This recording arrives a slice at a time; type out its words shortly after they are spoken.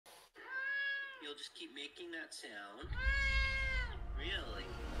You'll just keep making that sound. Really?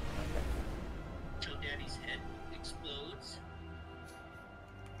 Till Daddy's head explodes.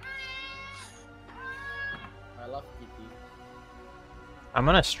 I love PT. I'm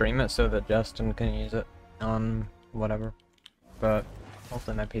gonna stream it so that Justin can use it on whatever, but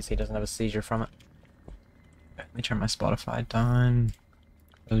hopefully my PC doesn't have a seizure from it. Let me turn my Spotify down.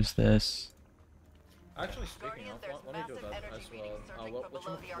 Close this. Actually, speaking of, let me do that as well. What's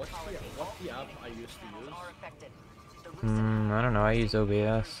the app I used to use? I don't know. I use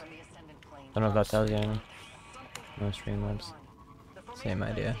OBS. Don't know if that tells you anything. No Streamlabs. Same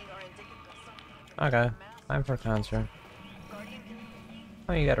idea. Okay, time for cancer.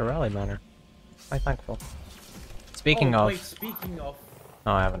 Oh, you got a rally banner. I'm thankful. Speaking of. Wait, speaking of.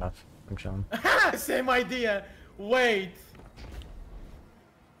 Oh, I have enough. I'm chilling. Same idea. Wait.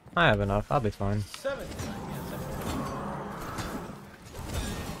 I have enough. I'll be fine. 79. Yeah, 79.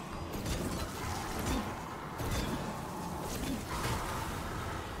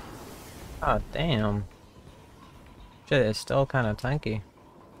 Oh, damn. Shit, it's still kind of tanky.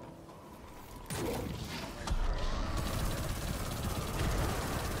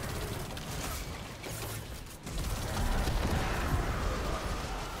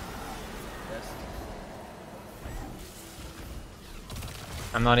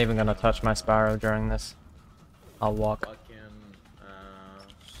 I'm not even gonna touch my Sparrow during this. I'll walk. Fucking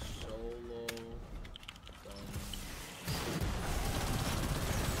solo.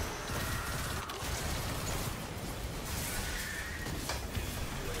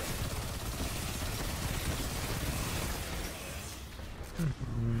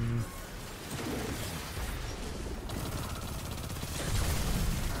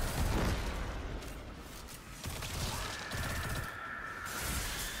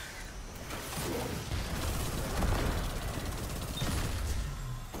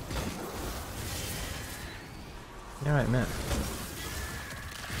 Alright, man.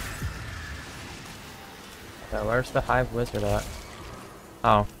 So where's the Hive Wizard at?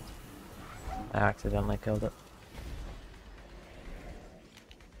 Oh. I accidentally killed it.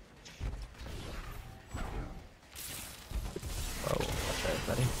 Whoa, watch out,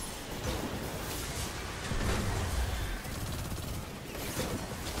 buddy.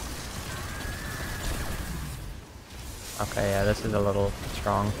 Okay, yeah, this is a little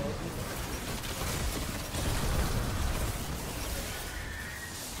strong.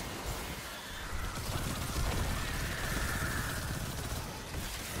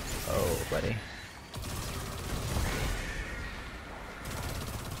 Oh, buddy.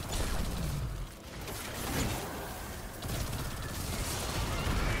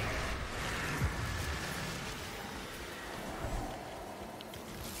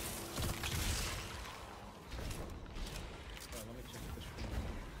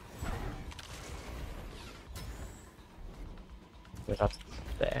 Get up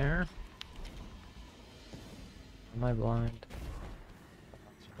there. Am I blind?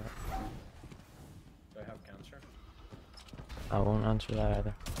 Do I have cancer? I won't answer that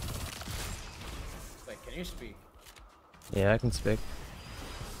either. Wait, can you speak? Yeah, I can speak.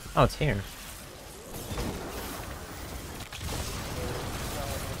 Oh, it's here.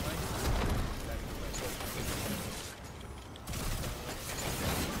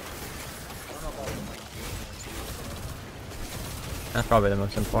 That's probably the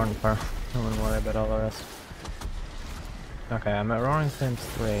most important part. I wouldn't worry about all the rest. Okay, I'm at Roaring Flames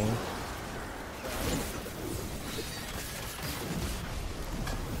 3.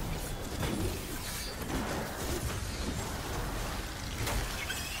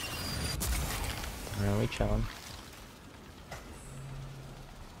 Are we chilling?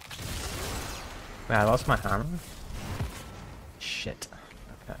 Wait, I lost my hammer? Shit.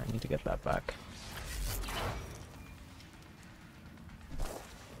 Okay, I need to get that back.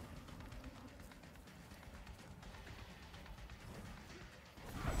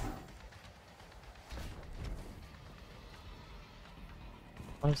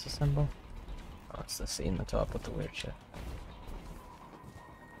 What is the symbol? Oh, it's the C in the top with the weird shit.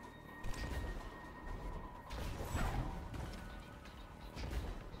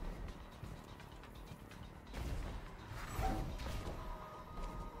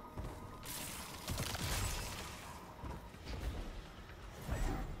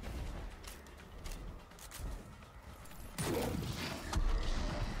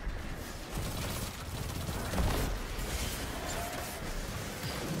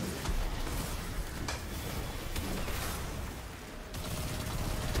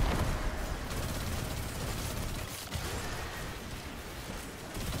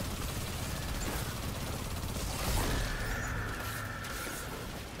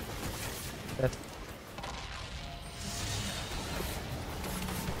 Shit.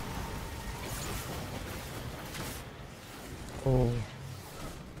 Oh.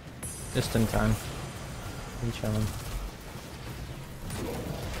 Just in time. I'm chilling.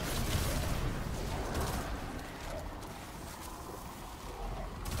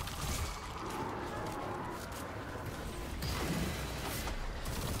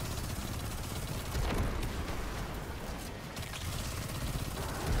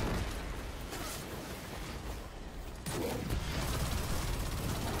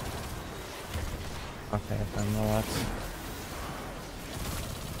 Okay, fine, relax.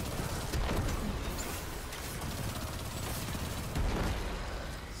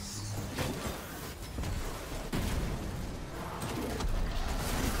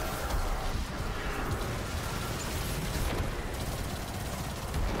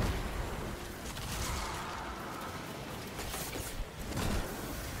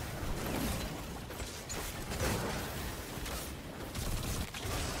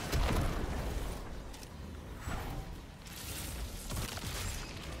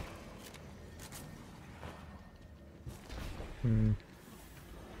 Hmm.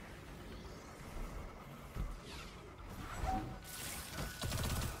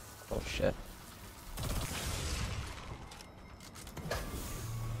 Oh shit.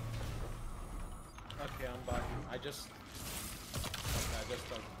 Okay, I'm back. I just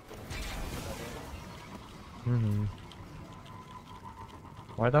Hmm.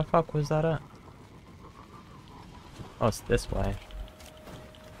 Where the fuck was that at? Oh, it's this way.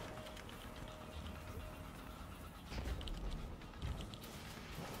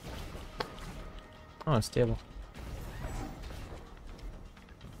 Oh, it's stable.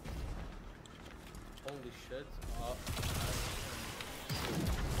 holy shit.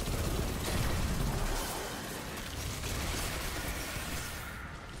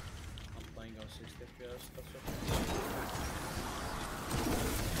 I'm playing on 60 FPS, that's okay.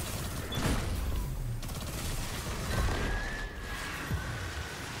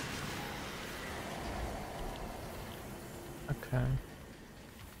 Okay.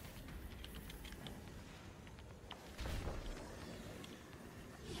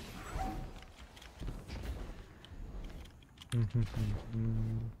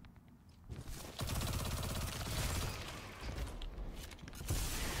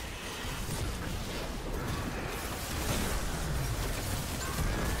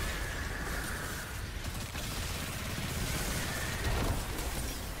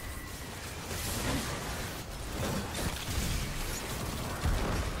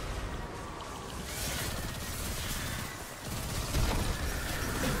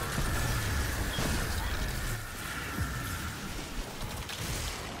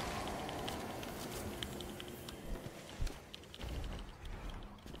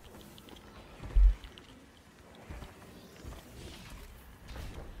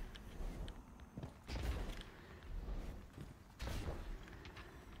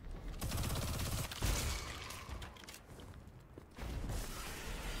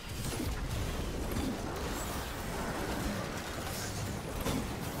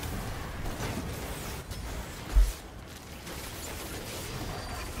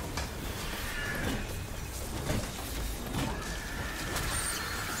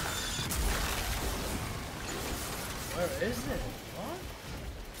 Where is it? What?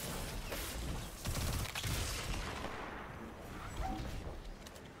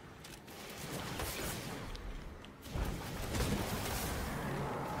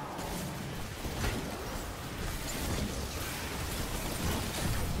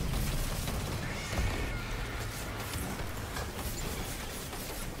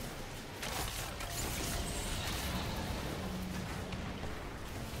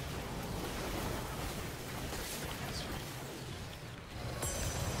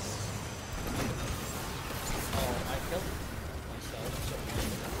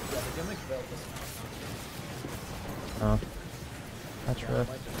 Oh. That's rough.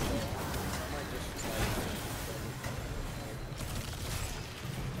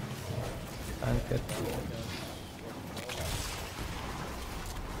 Sounds good.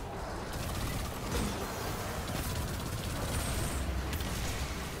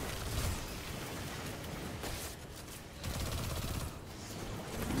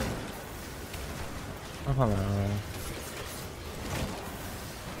 Oh, hold on.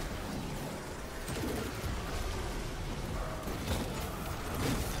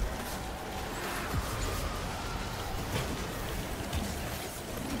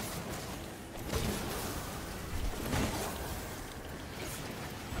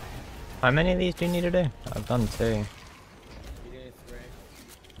 How many of these do you need to do? I've done 2. You did 3.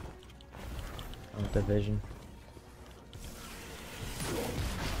 of division.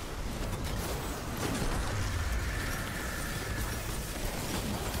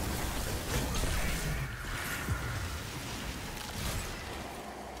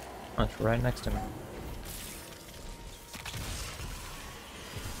 Oh, it's right next to me.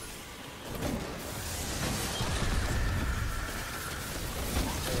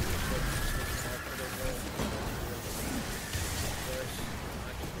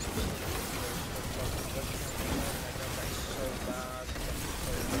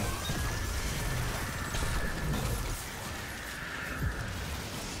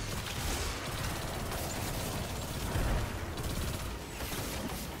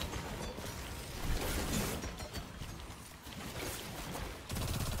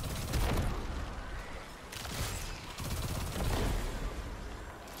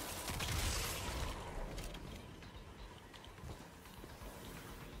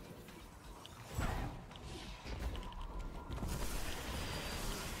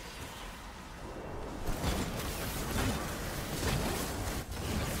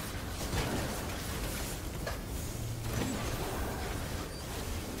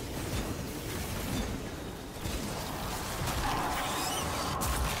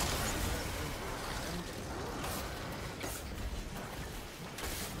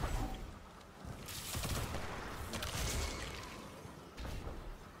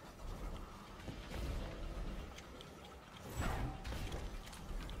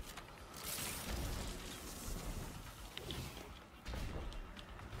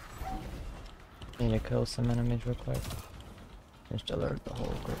 Need to kill some enemies real quick. Just alert the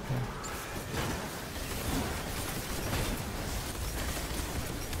whole group here.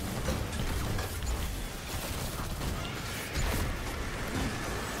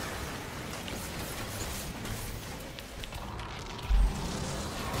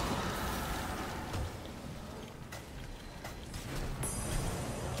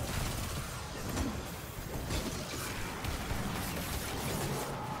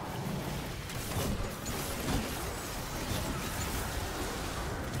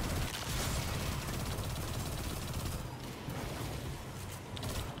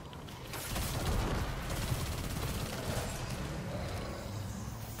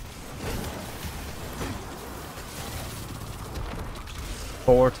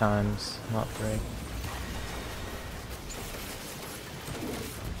 Four times, not three.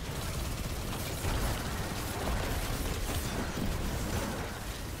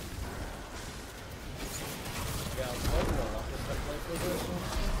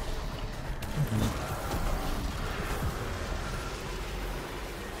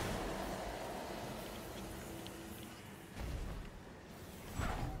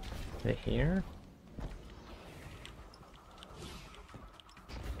 Is it here?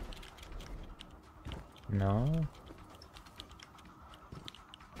 No.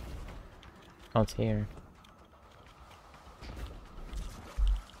 Oh, it's here.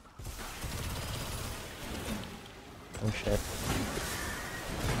 Oh shit.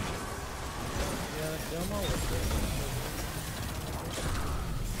 Yeah, demo with it.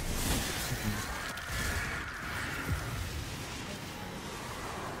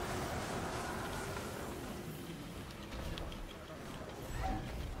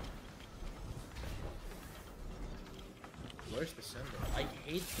 Where's the sender? I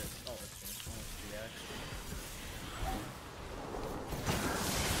hate this. Oh, it's the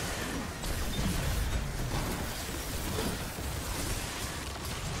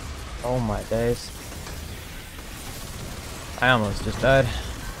Oh my days. I almost just died.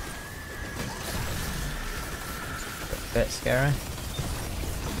 A bit scary.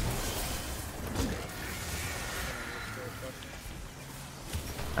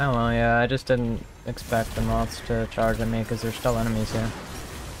 Oh well, yeah, I just didn't expect the moths to charge at me because there's still enemies here.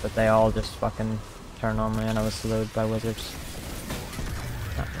 But they all just fucking turned on me and I was slowed by wizards.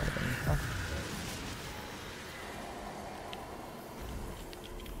 Not really good enough.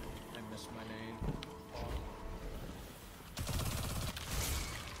 I missed my name.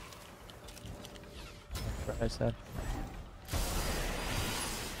 That's what I said.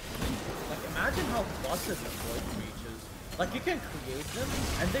 Like, imagine how busted the void reach is. Like, you can create them,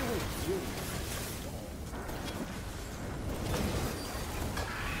 and they will heal you.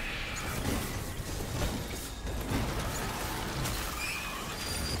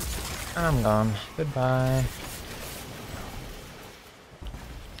 I'm gone. Goodbye.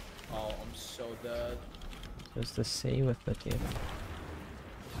 Oh, I'm so dead. Just the sea with the teeth.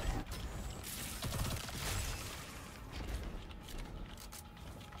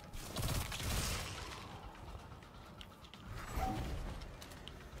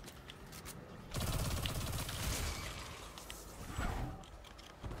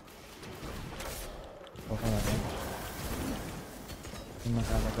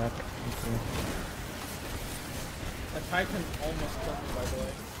 sec. A Titan almost killed me, by the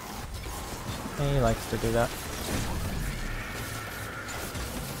way. He likes to do that.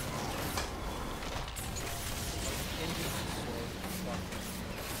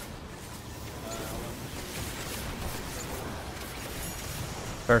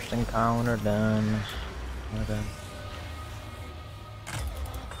 First encounter done. Okay.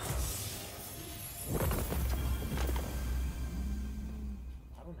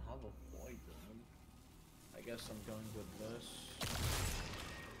 I don't have a void then. I guess I'm going with this.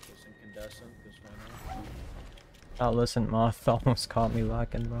 This incandescent, because why not? That Lucent Moth almost caught me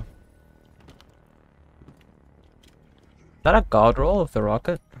lacking, bro. Is that a god roll of the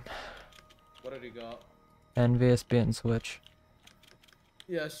rocket? What have you got? Envious bait and switch.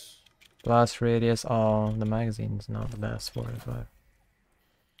 Yes. Blast radius. Oh, the magazine's not the best. 45.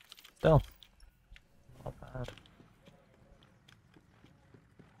 Still. Not bad.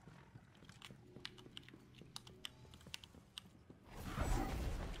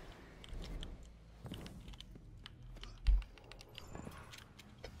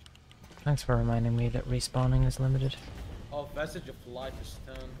 Thanks for reminding me that respawning is limited. Oh, Vestige of Light is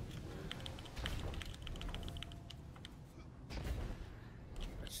 10.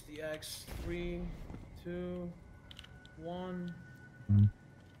 That's the X. 3, 2, 1.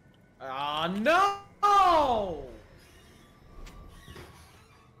 Ah, no!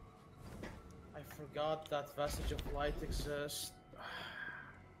 I forgot that Vestige of Light exists.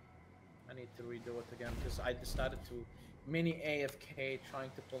 I need to redo it again because I decided to mini AFK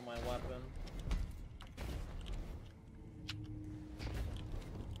trying to pull my weapon.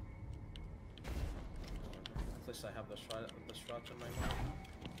 At least I have the shot in my mind.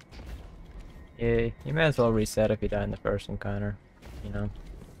 Yeah, you may as well reset if you die in the first encounter, you know.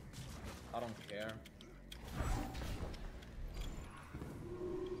 I don't care.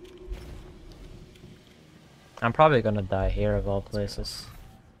 I'm probably gonna die here of all places.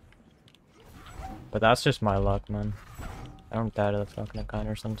 But that's just my luck, man. I don't die to the fucking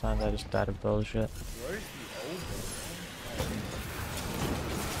encounter sometimes, I just die to bullshit. Where's the ogre?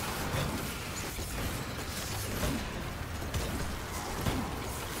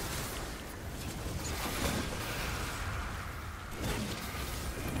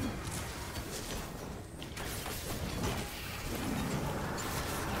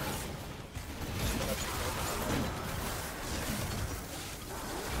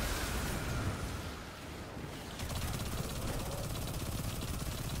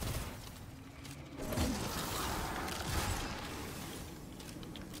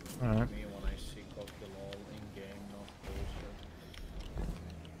 Alright. Me when I see cocktail all in game, not bullshit.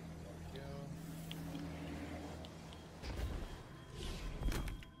 Fuck you.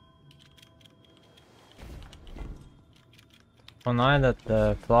 Well, now that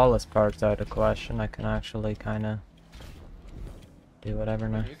the flawless part's out of question, I can actually kinda do whatever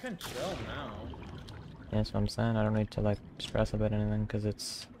now. You can chill now. Yeah, that's what I'm saying, I don't need to like stress about anything, because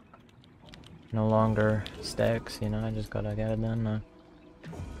it's no longer stakes, you know, I just gotta get it done now.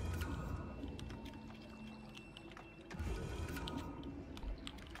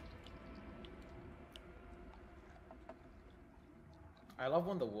 I love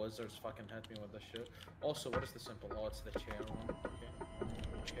when the wizards fucking hit me with the shit. Also, what is the simple? Oh, it's the chair one. Okay.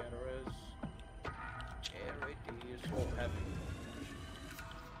 Chair is. Chair it is. Oh, heavy.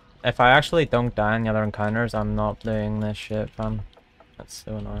 If I actually don't die in the other encounters, I'm not doing this shit, fam. That's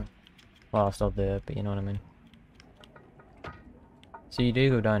so annoying. Well, I'll still do it, but you know what I mean. So you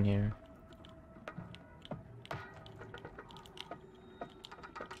do go down here.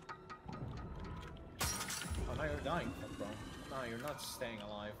 Oh, now you're dying, bro. No, you're not staying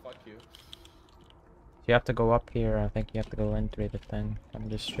alive. Fuck you. So you have to go up here, I think you have to go in through the thing. I'm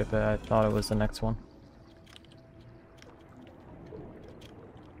just strip it, I thought it was the next one.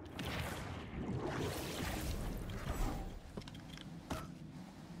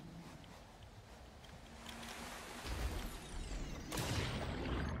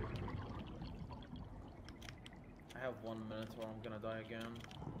 I have 1 minute or I'm gonna die again.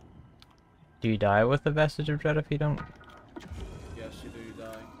 Do you die with the Vestige of Dread if you don't? Yes, you do, you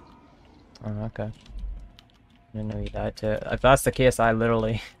die. Oh, okay. I didn't know you died too. If that's the case, I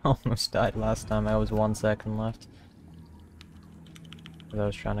literally almost died last time. I was 1 second left. Because I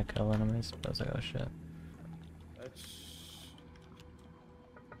was trying to kill enemies, but I was like, oh shit. It's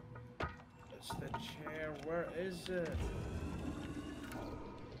the chair. Where is it?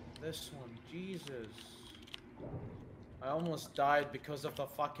 This one. Jesus. I almost died because of the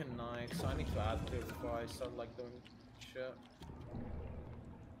fucking knife, so I need to add to it before I start like doing shit.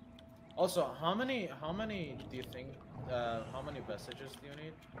 Also, how many do you think? How many vestiges do you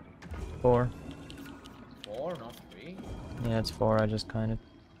need? 4. 4, not 3. Yeah, it's 4. I just counted.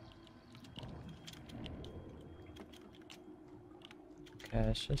 Okay,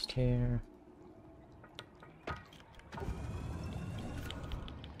 it's just here.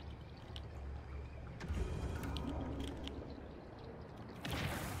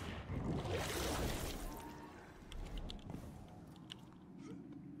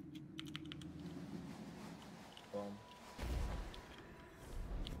 Boom.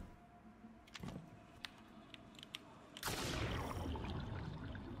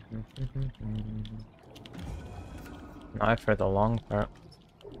 Knife for the long part.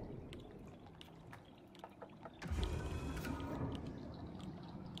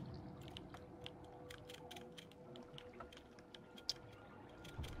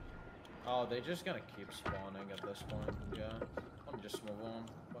 Oh, they're just gonna keep spawning at this point. Yeah. Let me just move on.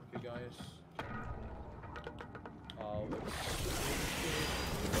 Fuck you guys. Oh,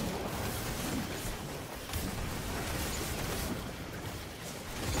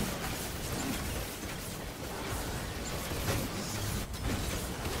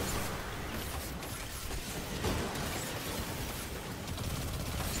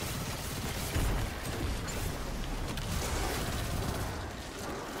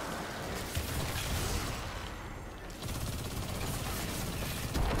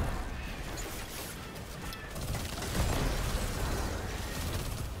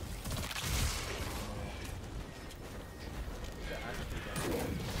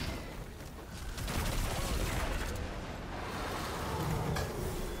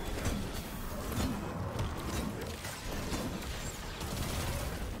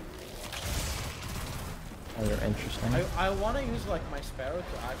 Oh, you're interesting. I want to use like my sparrow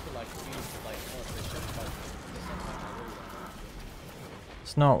to actually like be like more efficient, but at the same time I really don't want to.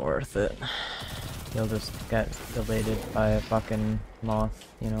 It's not worth it. You'll just get deleted by a fucking moth,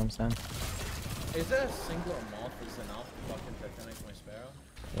 you know what I'm saying? Is there a single moth is enough to fucking detonate my sparrow?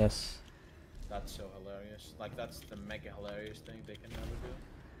 Yes. That's so hilarious. Like that's the mega hilarious thing they can never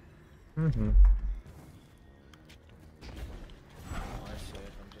do. Mm-hmm. Oh, I see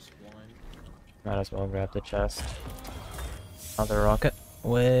it. I'm just blind. Might as well grab the chest. Another rocket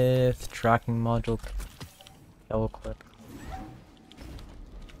with tracking module double clip.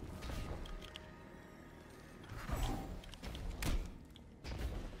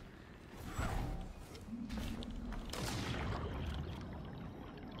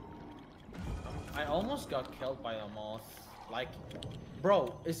 I almost got killed by a moth. Like,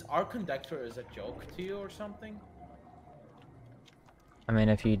 bro, is our conductor is a joke to you or something? I mean,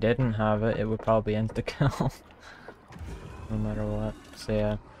 if you didn't have it, it would probably insta-kill. No matter what. So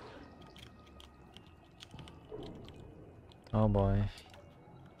yeah. Oh boy.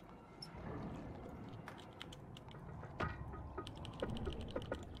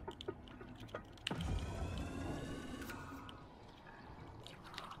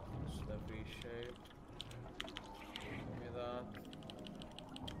 It's the V shape. Give me that.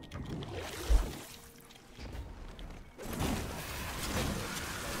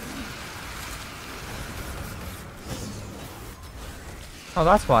 Oh,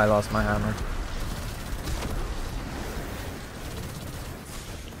 that's why I lost my hammer.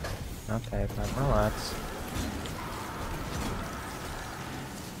 Okay, but relax.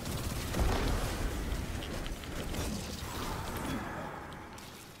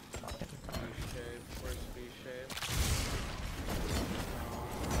 V-shape, where's V-shape?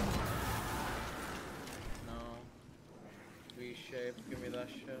 No. V-shape, give me that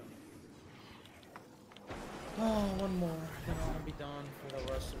shit. Oh, one more, then I'll be done for the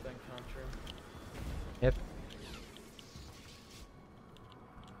rest of the encounter. Yep.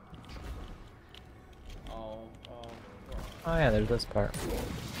 Oh, Oh yeah, there's this part.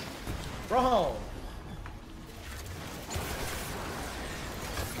 bro!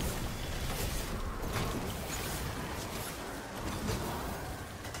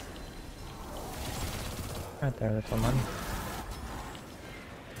 Right there, little man.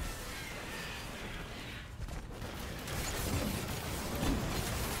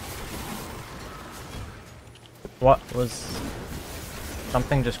 What was...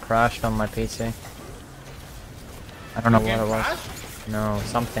 Something just crashed on my PC. I don't know what it was. No,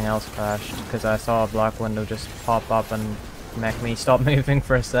 something else crashed, because I saw a black window just pop up and make me stop moving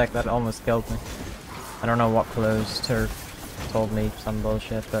for a sec. That almost killed me. I don't know what closed or told me some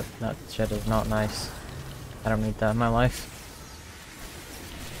bullshit, but that shit is not nice. I don't need that in my life.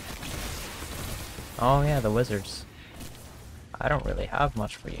 Oh yeah, the wizards. I don't really have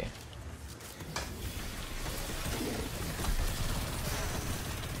much for you.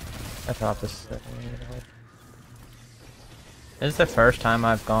 I thought this. This is the first time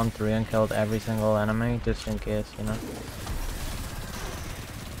I've gone through and killed every single enemy, just in case, you know.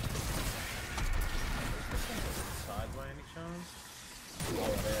 Side by any chance? Oh,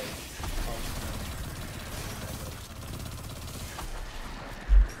 it is. Oh,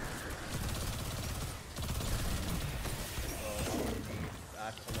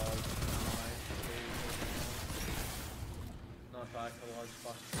 not Aqualoid,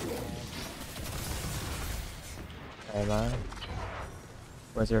 Okay, bye.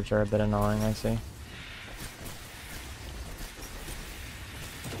 Wizards are a bit annoying, I see.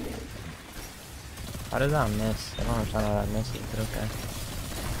 How does that miss? I don't understand how that misses, but okay.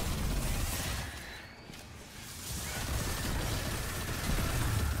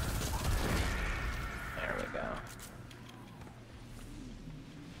 There we go.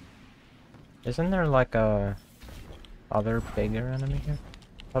 Isn't there like a other bigger enemy here?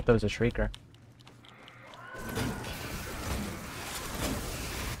 I thought there was a shrieker.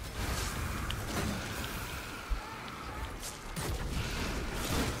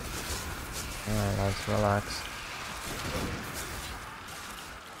 Alright, let's relax.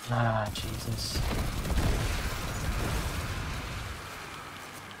 Ah, Jesus.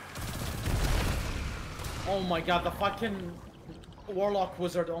 oh my god, the fucking Warlock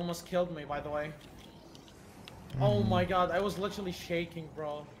Wizard almost killed me, by the way. Oh my god, I was literally shaking,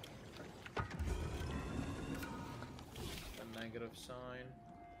 bro. A negative sign.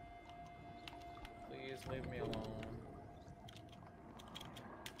 Please leave me alone.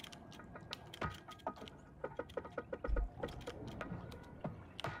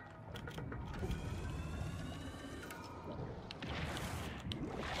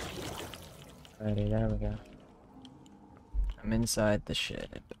 Alrighty, there we go. I'm inside the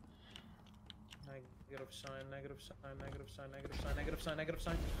ship. Negative sign, negative sign, negative sign, negative sign, negative sign, negative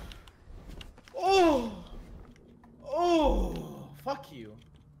sign. Oh! Oh! Fuck you.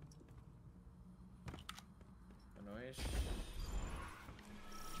 Anyways.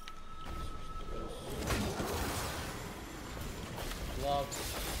 Gloves.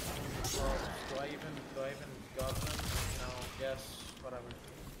 Gloves. Do I even got them? No. Yes. Whatever.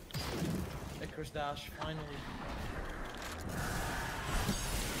 Icarus Dash, finally.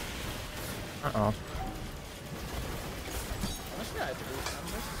 Uh-oh. Honestly, I believe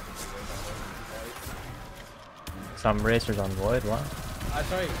Some racers on Void, what?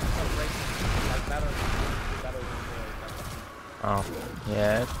 sorry, some racing, like better than Void. Oh,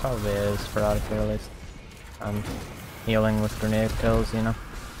 yeah, it probably is, sporadically at least. I'm healing with grenade kills, you know.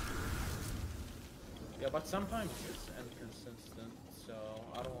 Yeah, but sometimes it's inconsistent, so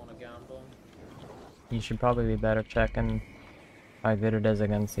I don't want to gamble. You should probably be better checking how good it is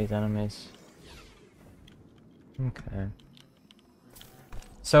against these enemies. Okay.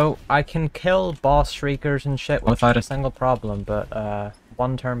 So, I can kill boss shriekers and shit without a single problem, but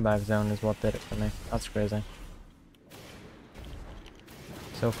one turn back zone is what did it for me. That's crazy.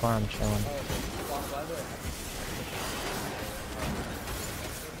 So far I'm chilling.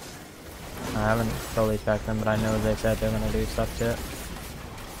 I haven't fully checked them, but I know they said they're gonna do stuff to it.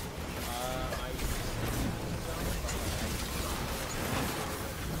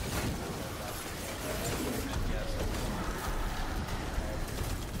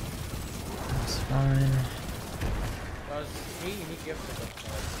 That's fine. Because he gifted us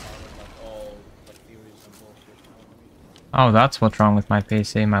like all like theories and bullshit. Oh, that's what's wrong with my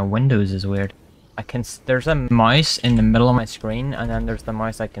PC. My Windows is weird. There's a mouse in the middle of my screen, and then there's the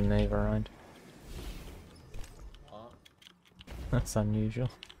mouse I can move around. That's unusual.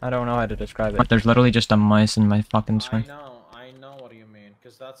 I don't know how to describe it. But there's literally just a mouse in my fucking screen. I know what you mean,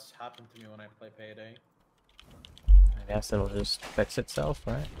 because that's happened to me when I play Payday. I guess it'll just fix itself,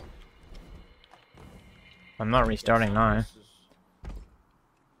 right? I'm not restarting now.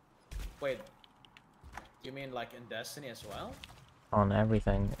 Wait, you mean like in Destiny as well? On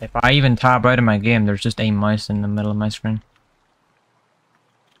everything. If I even tab out of my game, there's just a mouse in the middle of my screen.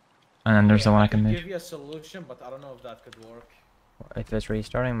 And then there's the one I can I move. give you a solution, but I don't know if that could work. If it's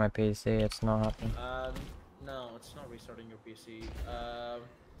restarting my PC, it's not happening. No, it's not restarting your PC.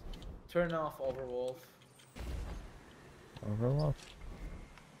 Turn off Overwolf. Overwolf?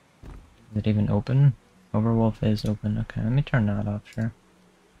 Is it even open? Overwolf is open. Okay, let me turn that off, sure.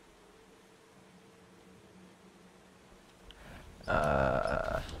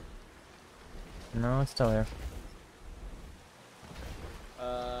 No, it's still here.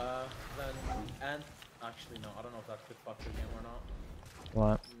 And actually no, I don't know if that could fuck your game or not.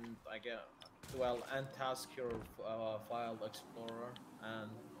 What? I get, well, and task your file explorer, and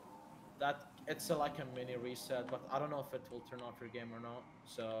that it's like a mini reset, but I don't know if it will turn off your game or not.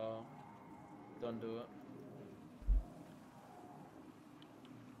 So don't do it.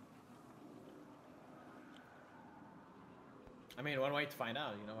 I mean, one way to find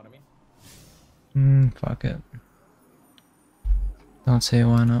out. You know what I mean? Fuck it. Don't say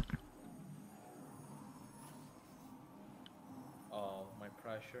why not. Oh, my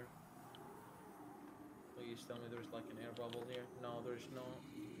pressure. Please tell me there's like an air bubble here. No, there's no.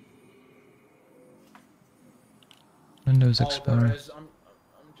 Windows Oh, Explorer. there is. I'm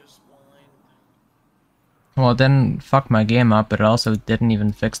just blind. Well, it didn't fuck my game up, but it also didn't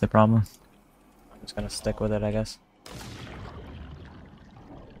even fix the problem. I'm just gonna stick with it, I guess.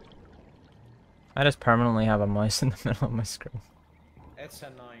 I just permanently have a mouse in the middle of my screen. It's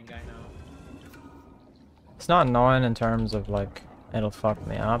annoying, I know. It's not annoying in terms of like it'll fuck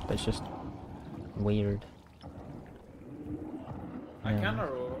me up. It's just weird. I kind of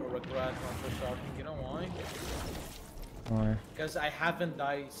regret not restarting. You know why? Why? Because I haven't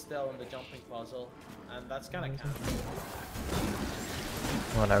died still in the jumping puzzle, and that's kind of counter.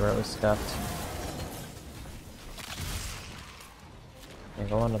 Whatever, it was scuffed. Yeah,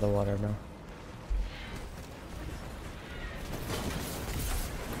 go under the water, bro.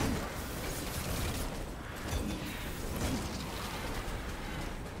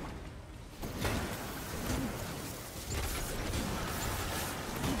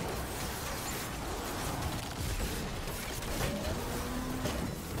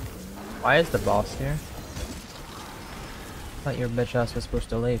 Why is the boss here? I thought your bitch ass was supposed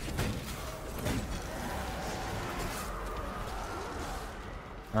to leave.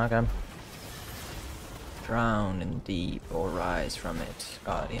 Okay. Drown in deep or rise from it,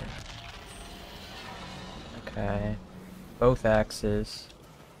 Guardian. Okay. Both axes.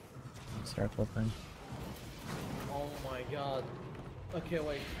 Circle thing. Oh my god. Okay,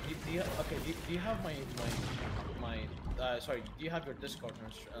 wait. Do you have sorry, do you have your Discord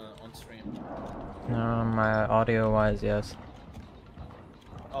on stream? No, my audio wise, yes.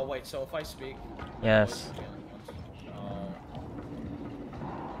 Oh wait, so if I speak... Yes. Oh.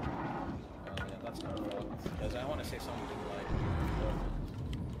 Yeah, that's kind of fucked. Because I want to say something like...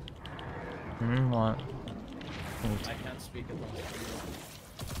 What? I can't speak it on stream.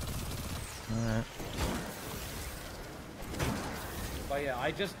 Alright. But yeah,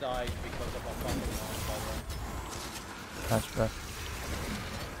 I just died because of a fucking non-cover. Touch breath.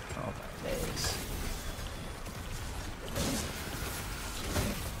 Oh my days.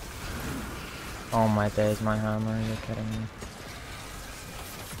 Oh my days, my hammer, you're kidding me.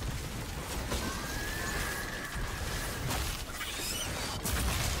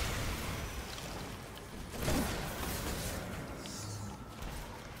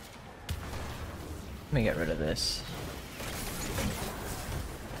 Let me get rid of this.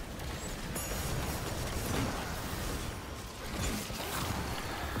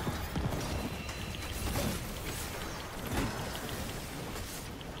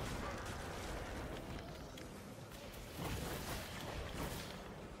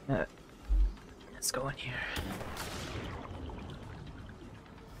 Let's go in here.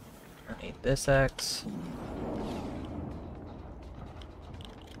 I need this X.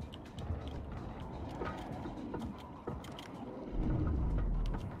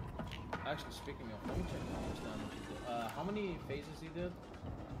 Actually, speaking of, let me check how much damage you did. How many phases you did?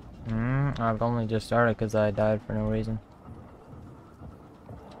 I've only just started because I died for no reason.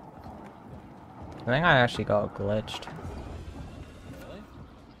 I think I actually got glitched. Really?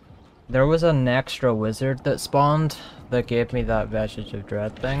 There was an extra wizard that spawned that gave me that Vestige of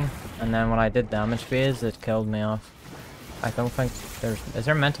Dread thing, and then when I did damage phase, it killed me off. I don't think there's... Is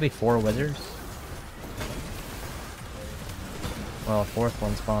there meant to be 4 wizards? Well, a 4th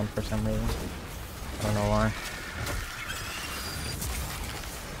one spawned for some reason. I don't know why.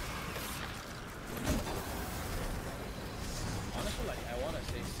 Honestly, like, I want to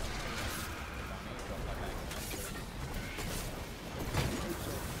say something funny, but like, I can't.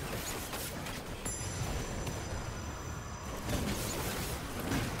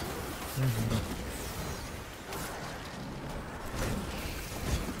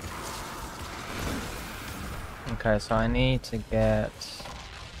 Okay, so I need to get...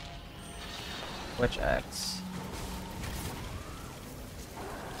 Which X?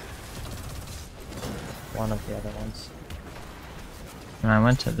 One of the other ones. And I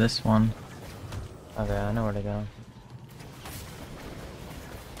went to this one. Okay, I know where to go.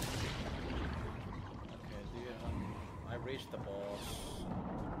 Okay, do you, I reached the boss.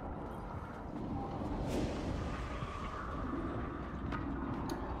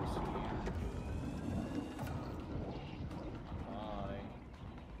 Hi.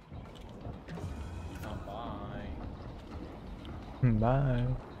 Bye.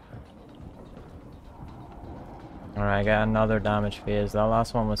 Alright, I got another damage phase. That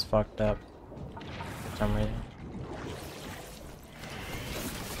last one was fucked up for some reason.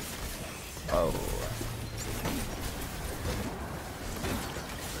 Oh.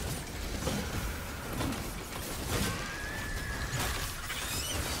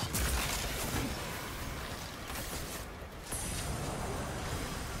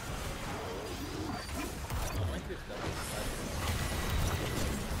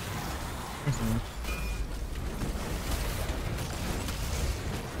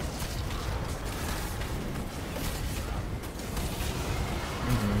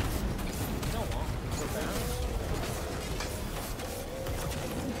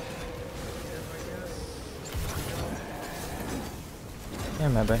 Yeah,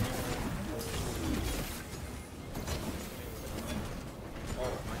 maybe.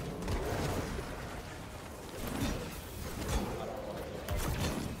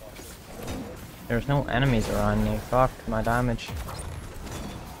 There's no enemies around me. Fuck my damage.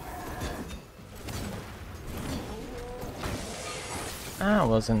 That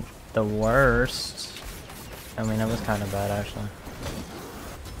wasn't the worst. I mean, it was kind of bad actually.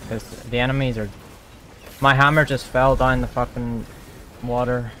 Because the enemies are... My hammer just fell down the fucking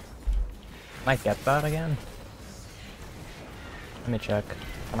water. Can I get that again? Let me check.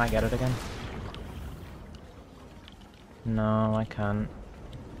 Can I get it again? No, I can't.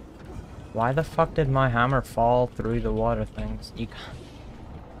 Why the fuck did my hammer fall through the water things? You can't.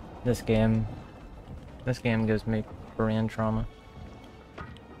 This game gives me brain trauma.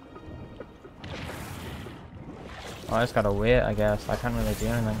 Oh, I just gotta wait, I guess. I can't really do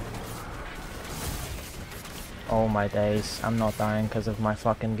anything. Oh my days, I'm not dying because of my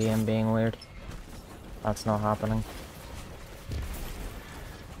fucking game being weird. That's not happening.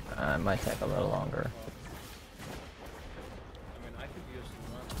 It might take a little longer. I mean, I could use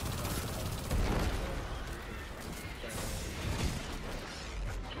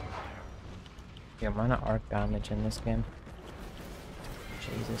The amount of arc damage in this game.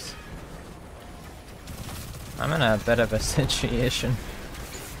 Jesus. I'm in a bit of a situation.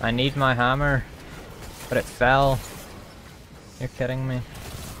 I need my hammer, but it fell. You're kidding me.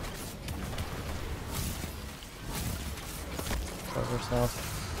 Kill yourself.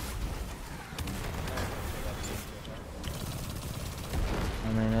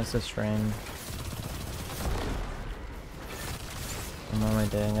 I mean, it's a stream. I'm only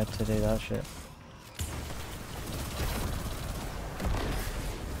doing it to do that shit.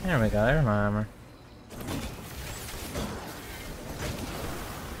 There we go, there's my hammer.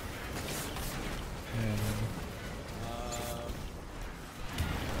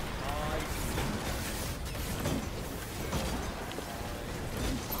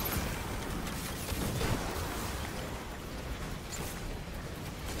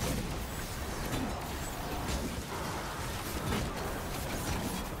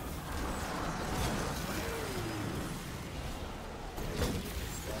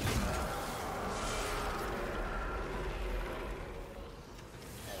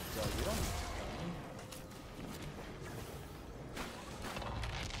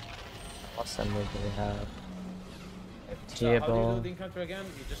 What symbol do we have? So how do you Table. do the encounter again?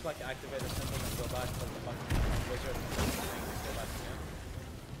 You just like activate a symbol and go back to the fucking wizard and go back again.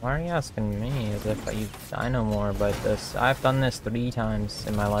 Why are you asking me as if I know more about this? I've done this 3 times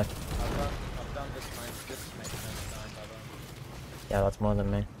in my life. I've done this many times, by the way. Yeah, that's more than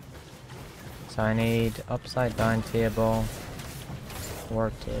me. So I need upside down table,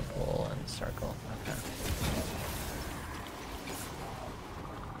 forward table, and circle. Okay.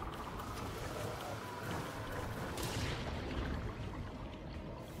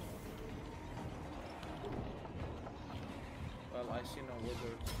 Well, I see no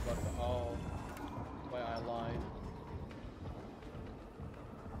wizards, but oh, why I lied.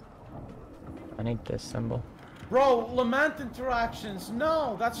 I need this symbol. Bro, lament interactions.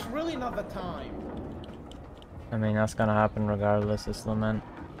 No, that's really not the time. I mean, that's gonna happen regardless, it's lament.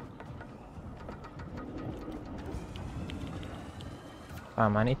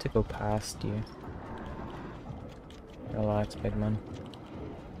 I need to go past you. Relax, big man.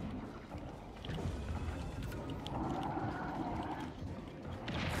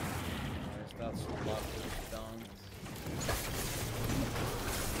 That's what is done.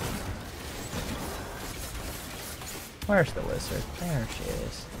 Where's the wizard? There she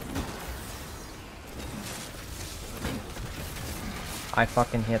is. I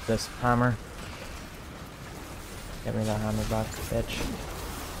fucking hit this hammer. Give me that hammer back, bitch.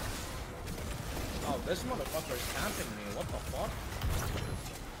 Oh, this motherfucker is camping me. What the fuck?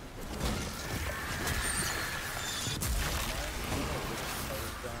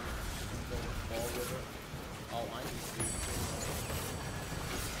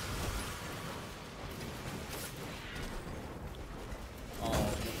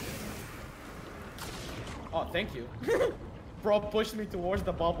 Oh, thank you. Bro pushed me towards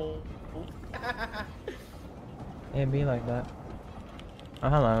the bubble. It'd be like that. Oh,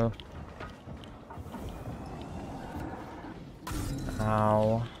 hello.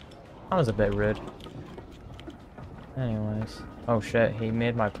 Ow. That was a bit rude. Anyways. Oh shit, he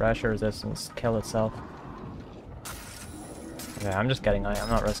made my pressure resistance kill itself. Okay, I'm just getting I'm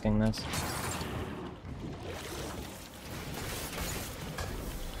not risking this.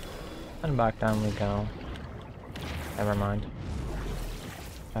 And back down we go. Never mind.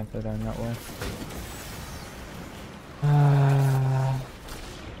 Can't go down that way.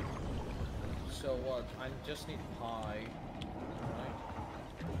 So what? I just need pie. Right?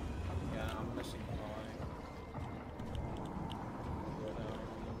 Yeah, I'm missing pie. Go down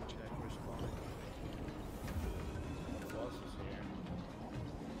and check where's pie. What else is here?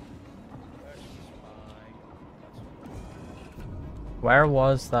 Where's this pie? That's Where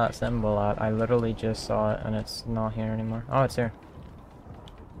was that symbol at? I literally just saw it and it's not here anymore. Oh, it's here.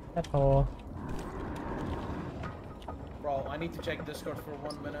 Hello. Bro, I need to check Discord for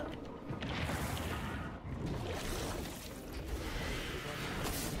 1 minute.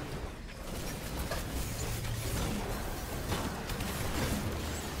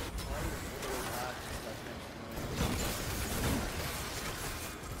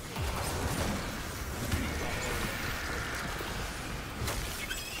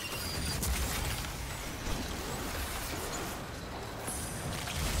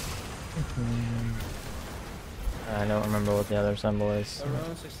 I don't remember what the other symbol is. The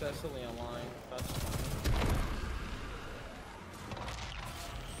rune successfully aligned. That's fine.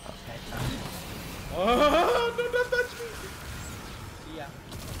 Okay, Oh, no, don't touch me! Yeah.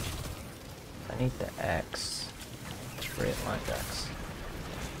 I need the X. Straight line X.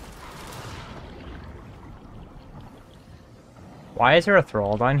 Why is there a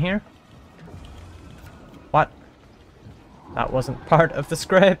thrall down here? What? That wasn't part of the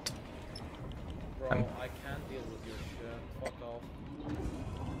script. Bro, I can't deal with your shit. Fuck off.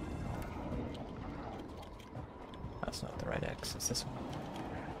 That's not the right X, it's this one.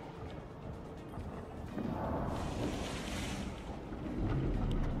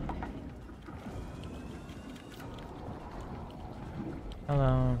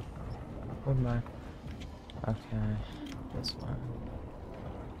 Hello. Goodbye. Okay, this one.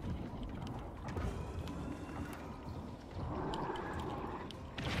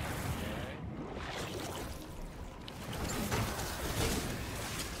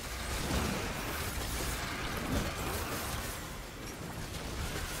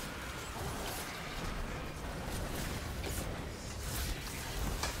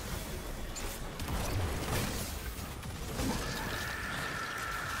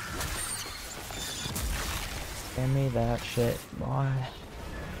 Give me that shit, boy. Oh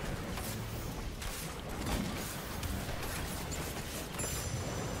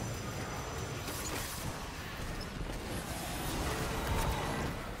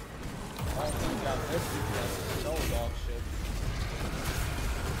my god, this is so dog shit.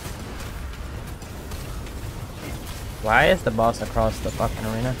 Why is the boss across the fucking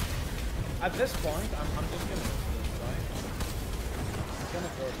arena? At this point, I'm just gonna do this, right? I'm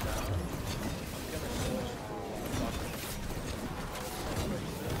gonna go down. I'm gonna switch to bucket.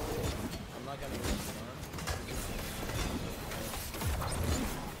 I'm not gonna use one. I'm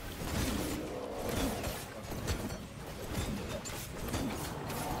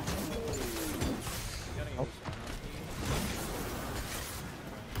gonna use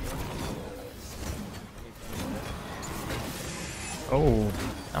Oh,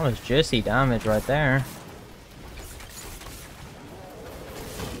 that was juicy damage right there.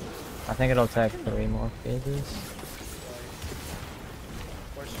 I think it'll take 3 more phases.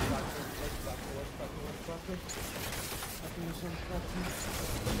 Where's the bucket? Where's the bucket? Where's the bucket? Where's the bucket? I can use some bucket.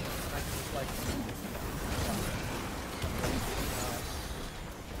 I can just like...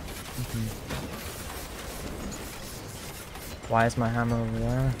 Why is my hammer over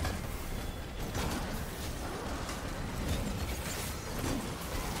there?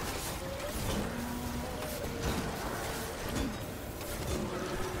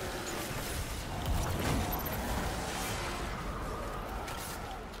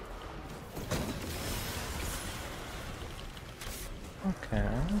 Okay.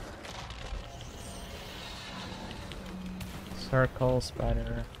 Circle,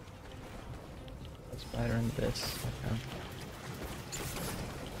 spider. Spider and this. Okay.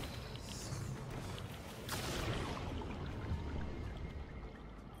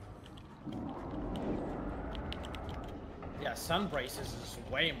 Yeah, sun braces is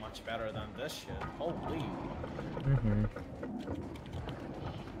way much better than this shit. Holy.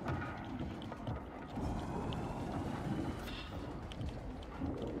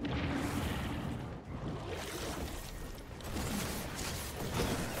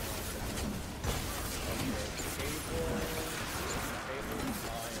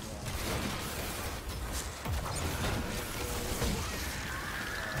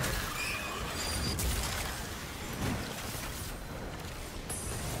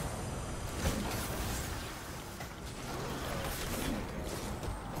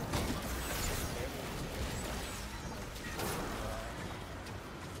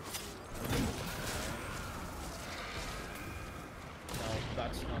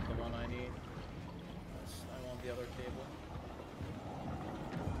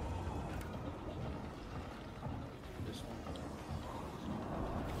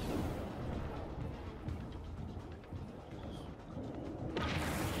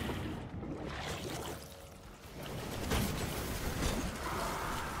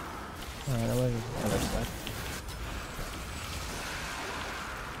 Alright, that was the other side.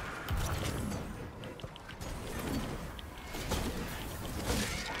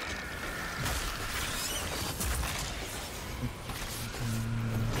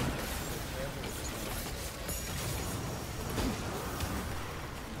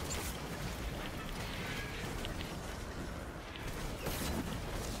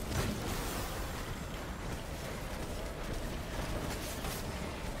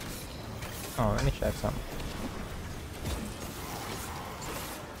 Oh, let me check something.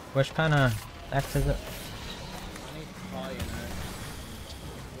 Which kind of X is it? I need pi in X,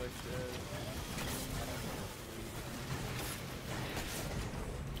 which is...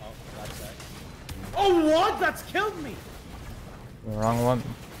 Oh, that's X. Oh, what? That's killed me! Wrong one.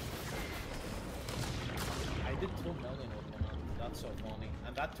 I did 2 million with one. That's so funny.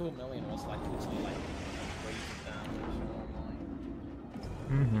 And that 2 million was like literally like crazy damage.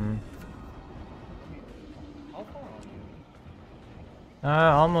 Oh my. Mm-hmm. How far are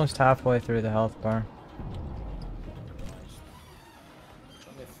you? Almost halfway through the health bar.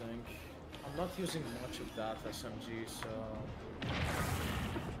 Let me think. I'm not using much of that SMG, so I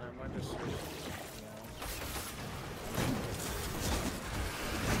might just use something else.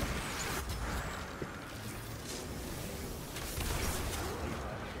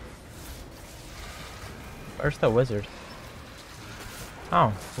 Where's the wizard?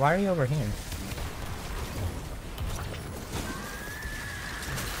 Oh, why are you over here?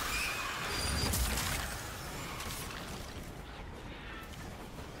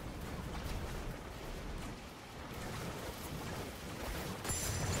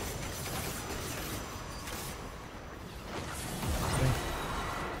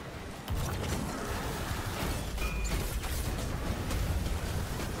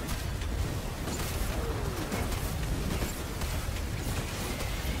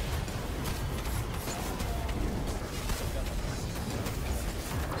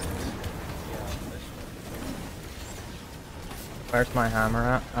 Where's my hammer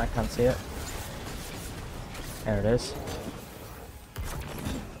at? I can't see it. There it is.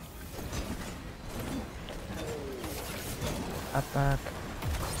 Up back.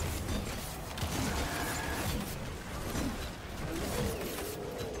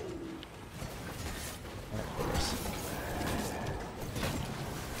 There it is.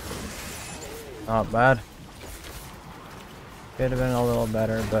 Not bad. Could have been a little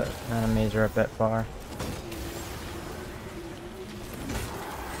better, but enemies are a bit far.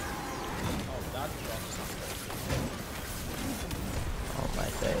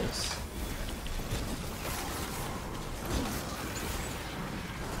 Days.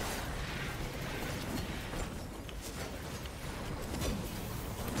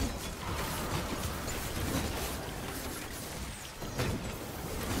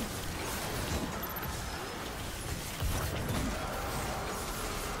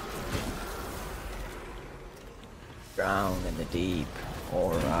 Drown in the deep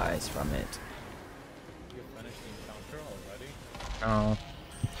or rise from it. You finished the encounter already? Oh.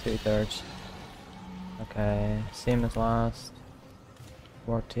 2/3. Okay, same as last.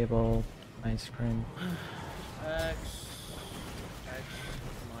 Warp table, ice cream. X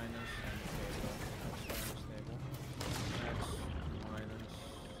minus and stable. X minus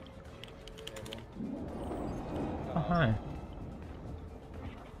stable. Oh, hi.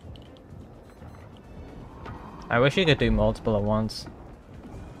 I wish you could do multiple at once.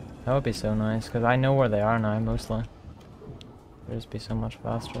 That would be so nice, because I know where they are now, mostly. It'd just be so much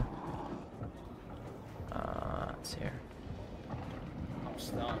faster. It's here. I'm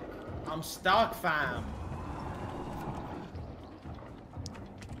stuck. I'm stuck, fam!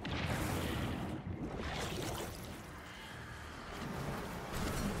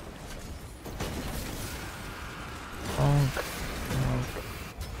 Bonk. Bonk.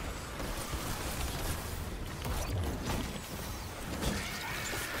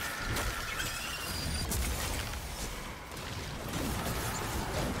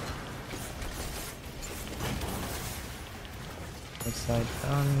 This side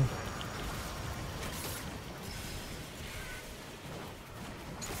done.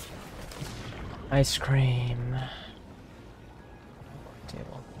 Ice cream.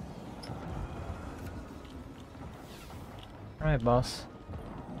 Table. Alright, boss.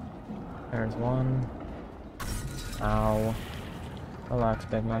 There's one. Ow. Relax,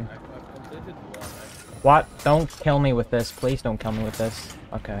 big man. I've completed one. What? Don't kill me with this. Please don't kill me with this.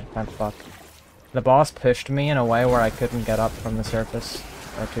 Okay, thank fuck. The boss pushed me in a way where I couldn't get up from the surface.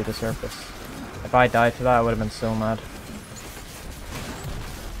 Or to the surface. If I died to that, I would have been so mad.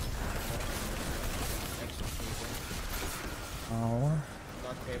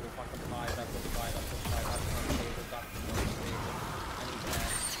 Not Okay, we'll fucking buy that, let's buy that, let's buy that. Unstable, that's unstable. I need that.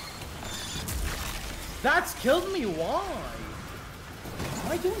 That's killed me, why?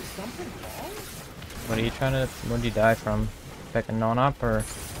 Am I doing something wrong? What are you trying to... What did you die from? Picking non-op, or...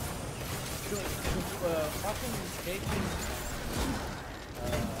 Fucking taking...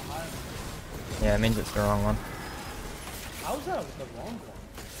 Yeah, it means it's the wrong one. How's that the wrong one?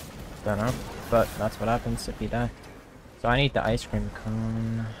 Don't know. But that's what happens if you die. So I need the ice cream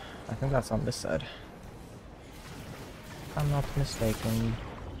cone. I think that's on this side. If I'm not mistaken.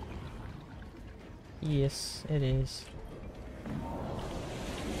 Yes, it is.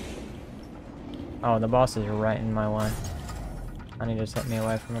 Oh, the boss is right in my way. And he just hit me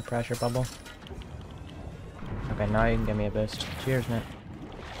away from a pressure bubble. Okay, now you can give me a boost. Cheers, mate.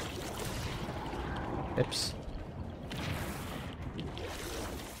 Oops.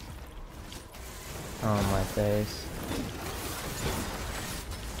 Oh my days.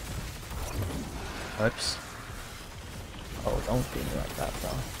 Whoops. Oh, don't do me like that,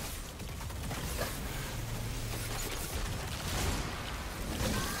 though.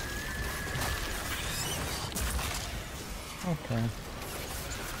 Okay.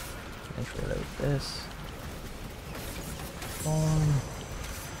 Let's reload this. Boom.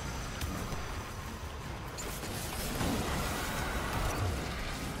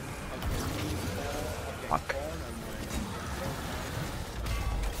 Fuck.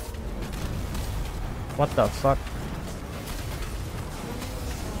 What the fuck?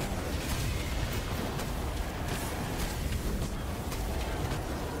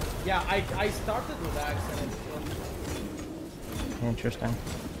 Yeah, I started with X and it killed me. Interesting.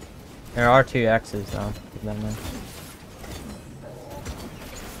 There are 2 X's though. Keep that in mind.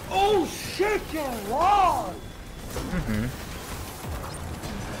 Oh shit, you're wrong! Mm-hmm.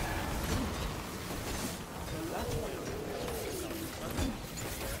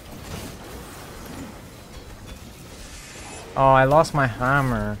 Oh, I lost my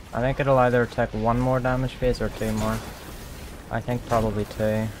hammer. I think it'll either take 1 more damage phase or 2 more. I think probably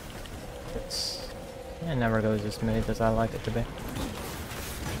 2. It never goes as smooth as I like it to be.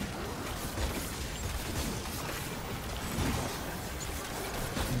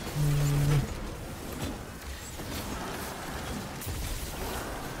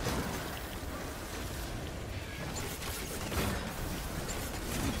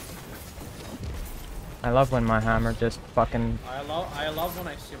 I love when my hammer just fucking... I love when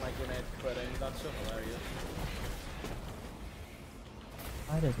I see my grenade quitting, that's so hilarious.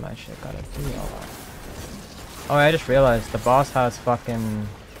 Why does my shit gotta do all that? Oh, I just realized the boss has fucking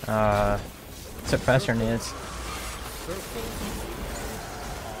suppressor nades.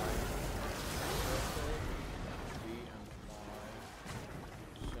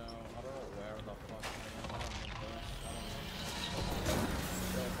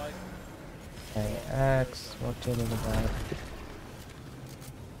 Okay, X, what did it about?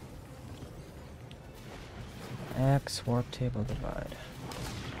 X, warp table divide.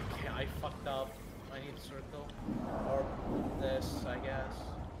 Okay, I fucked up. I need circle. Or this, I guess.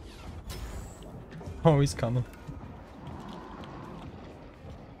 Oh, he's coming.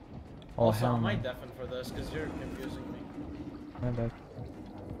 Oh, Also, hell am I no. deafened for this? Because you're confusing me. My bad.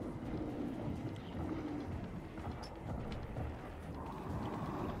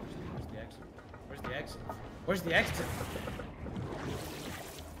 Where's the exit? Where's the exit?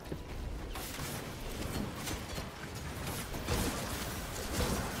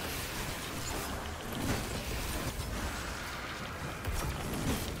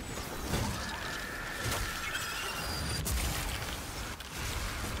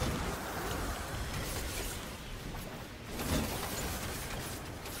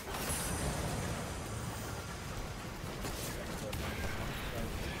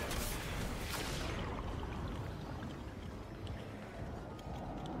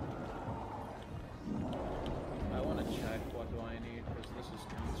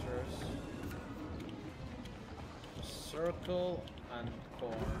 Circle and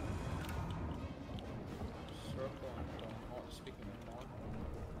corn. Circle and corn. Oh, speaking of corn.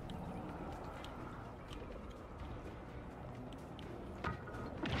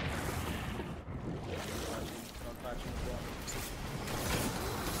 Not touching corn.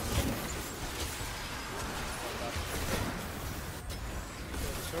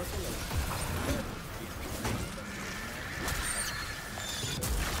 Circle is...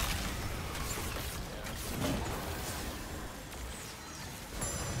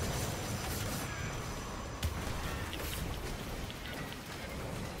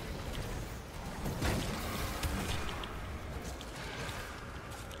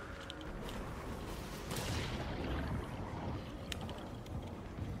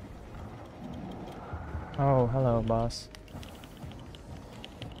 Oh, hello, boss.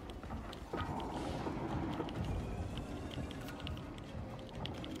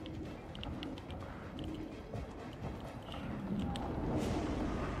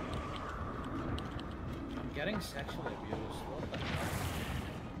 I'm getting sexually abused. What the hell?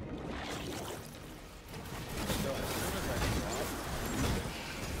 So as soon as I drop, oh,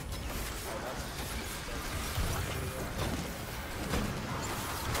 that's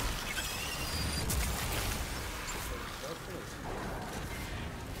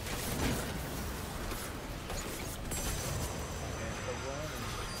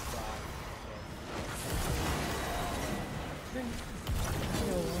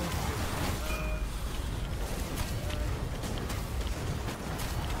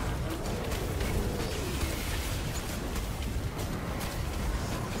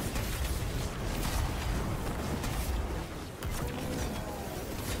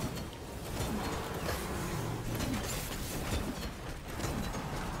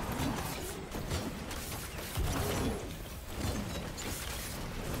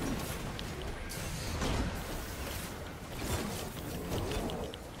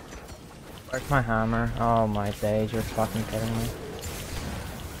Where's my hammer? Oh my days, you're fucking kidding me.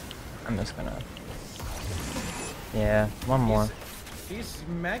 I'm just gonna... Yeah, one more. He's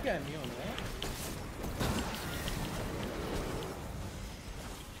mega immune, right?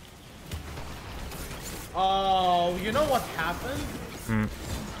 Oh, you know what happened? Hmm.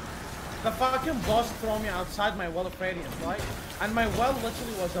 The fucking boss threw me outside my well of radiance, right? And my well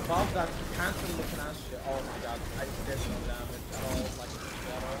literally was above that cancer looking ass shit. Oh my god, I did no damage at all, like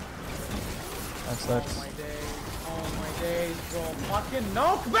zero. That sucks. Oh my days, bro. Fucking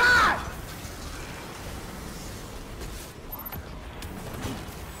knock back!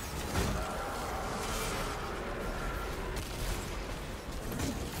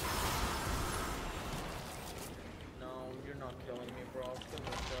 No, you're not killing me, bro. Kill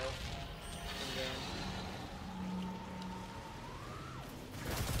yourself. And then...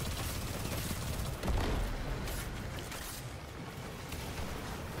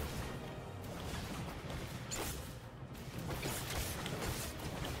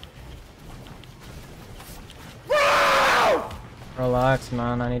 Relax,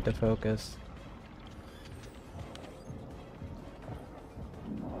 man, I need to focus.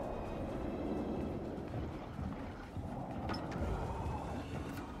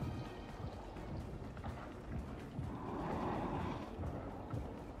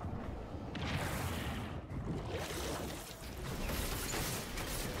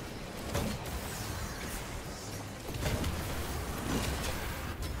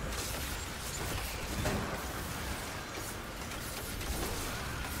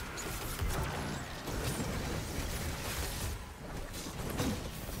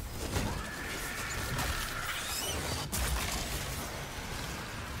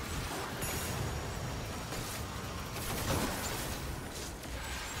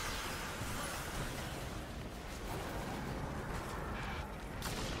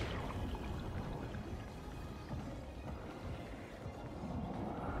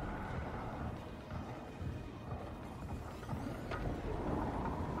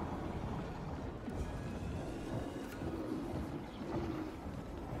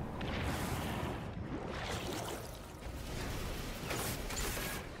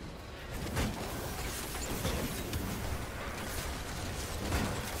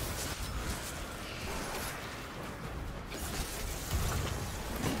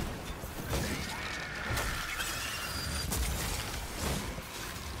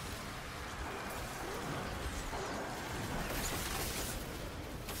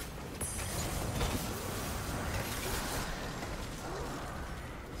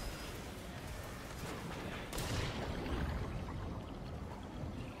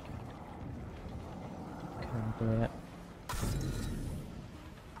 Do it.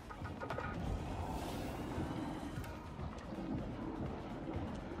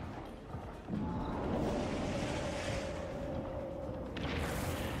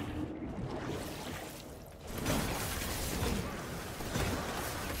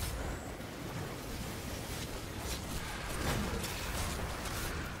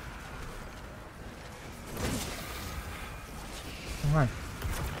 Come on.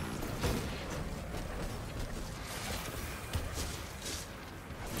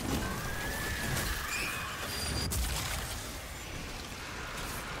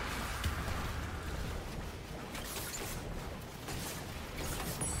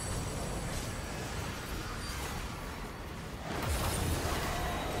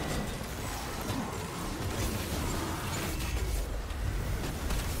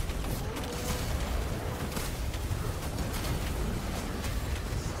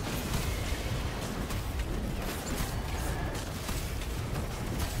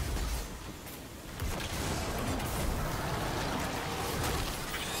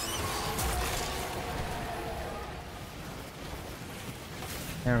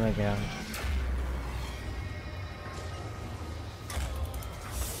 There we go.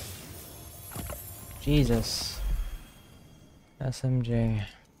 Jesus. SMG.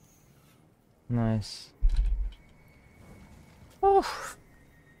 Nice. Oof.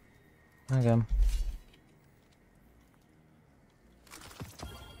 Okay.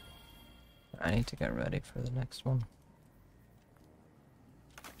 I need to get ready for the next one.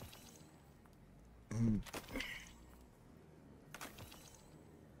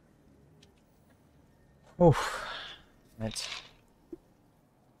 Oof. Right.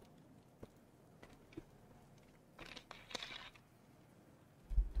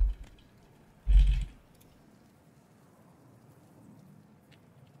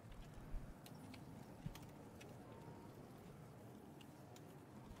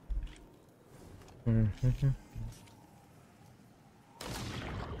 Mm-hmm.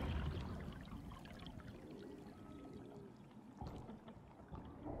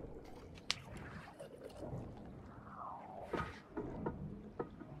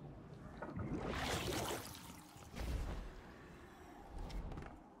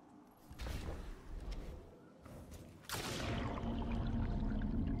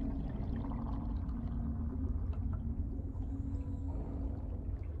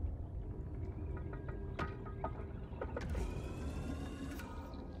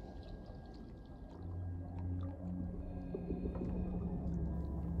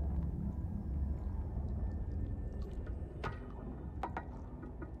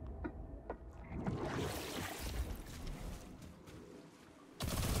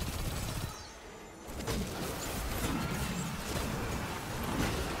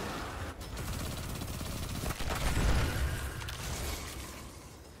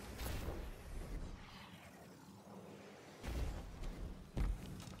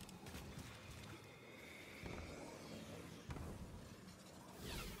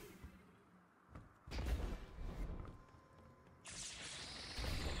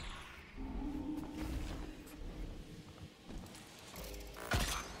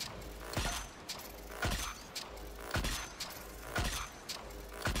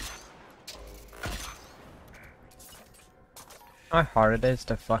 How hard it is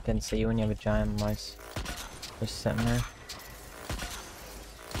to fucking see when you have a giant mouse just sitting there.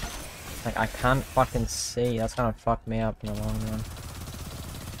 Like, I can't fucking see. That's gonna fuck me up in the long run.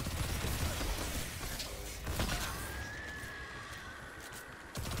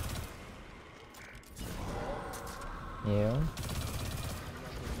 Yeah.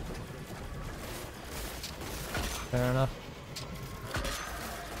 Fair enough.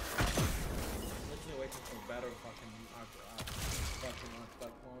 Literally waiting for better fucking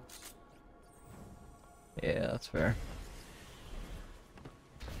artifact mods. Yeah, that's fair.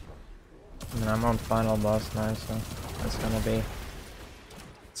 I mean, I'm on final boss now, so that's gonna be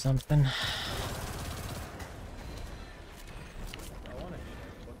something. I wanna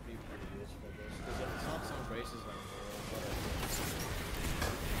check what people use for this, because it's not some races anymore.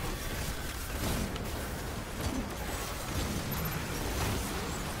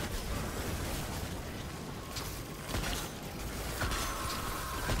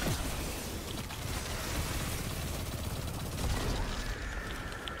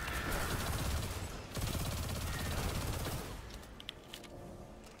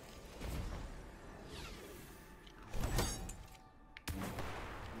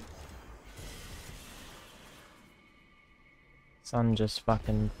 Sun just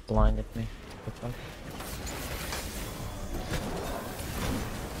fucking blinded me. What the fuck?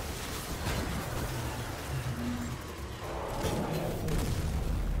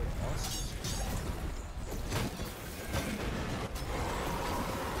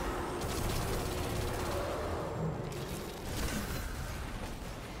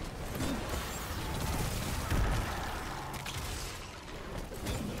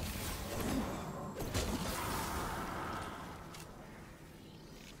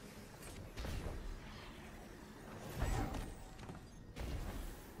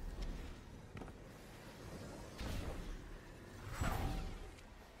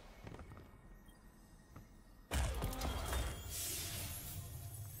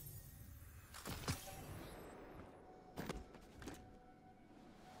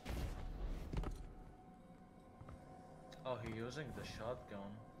 Oh, he's using the shotgun,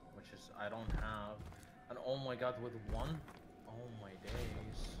 which is I don't have. And oh my god, with one? Oh my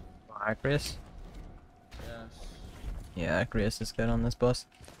days. Acreus? Yes. Yeah, Acreus is good on this boss.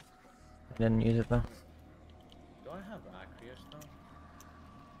 I didn't use it though. Do I have Acreus though?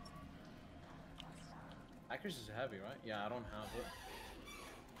 Acreus is heavy, right? Yeah, I don't have it.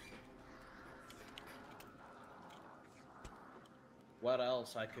 what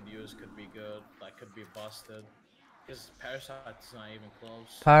else I could use could be good, like could be busted. Because Parasite's not even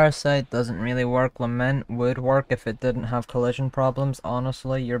close. Parasite doesn't really work. Lament would work if it didn't have collision problems.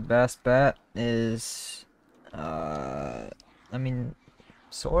 Honestly, your best bet is... I mean,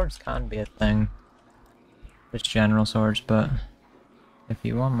 swords can be a thing. Just general swords, but... If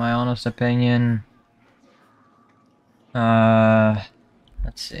you want my honest opinion...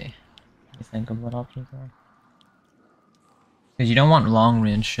 Let's see. Let me think of what options are. Because you don't want long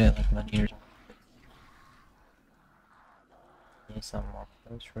range shit like linear. You need some more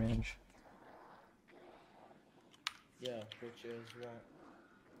close range. Yeah, which is what?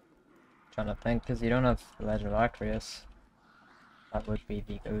 Trying to think, because you don't have Ledger Lacrius. That would be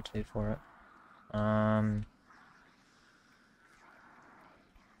the go-to for it.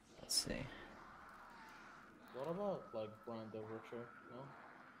 Let's see. What about like Grand Overture? No?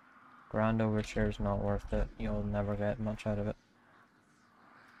 Grand Overture is not worth it. You'll never get much out of it.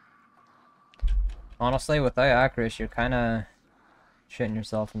 Honestly, without Acris, you're kind of shitting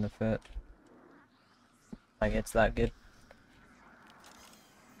yourself in the foot. Like, it's that good.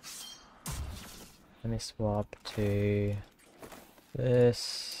 Let me swap to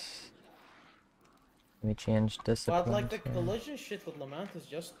this. Let me change discipline. But like the collision shit with Lament is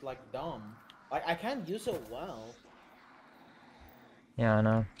just like dumb. Like I can't use it well. Yeah, I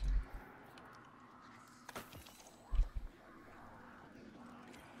know.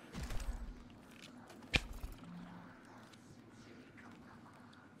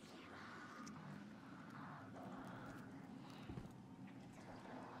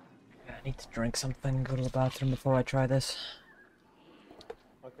 I need to drink something, go to the bathroom before I try this.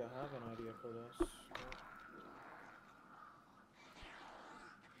 Okay, I have an idea for this.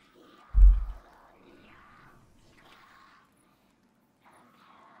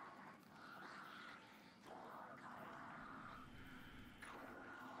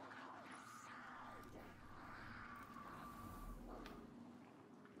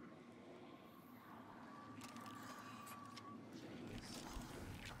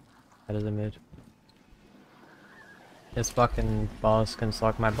 That is a mood. This fucking boss can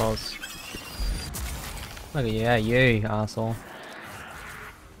suck my balls. Look at you, yeah, you asshole.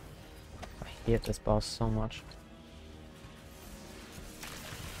 I hate this boss so much.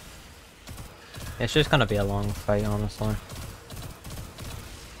 It's just gonna be a long fight, honestly.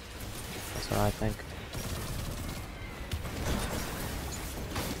 That's what I think.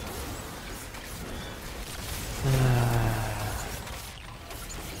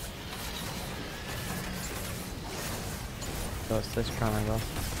 So it's this triangle.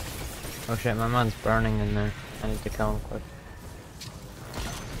 Oh shit, my man's burning in there. I need to kill him quick.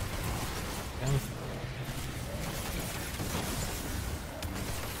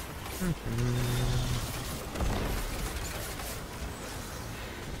 Okay.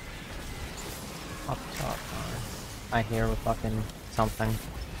 Up top. I hear fucking something.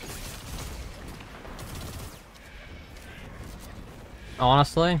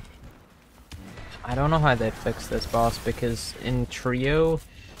 Honestly, I don't know how they fix this boss, because in trio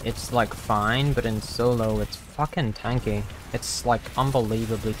it's like fine, but in solo it's fucking tanky. It's like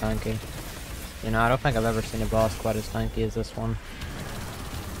unbelievably tanky. You know, I don't think I've ever seen a boss quite as tanky as this one.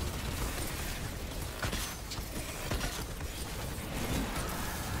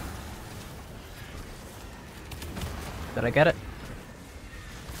 Did I get it?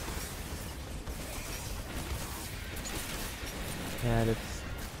 Yeah, it is.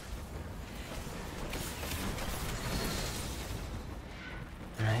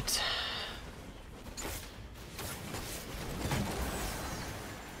 Right.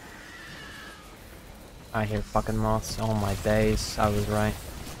 I hear fucking moths. Oh my days, I was right.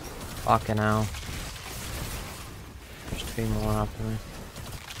 Fucking hell. There's 3 more after me.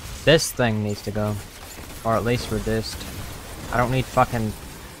 This thing needs to go. Or at least reduced. I don't need fucking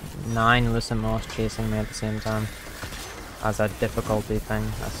 9 Lucent moths chasing me at the same time. As a difficulty thing.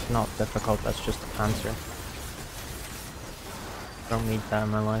 That's not difficult, that's just a cancer. I don't need that in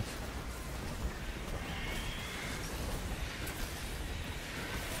my life.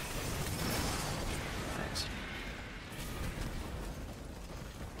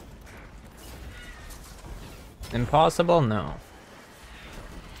 Impossible? No.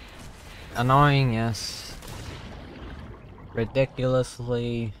 Annoying? Yes.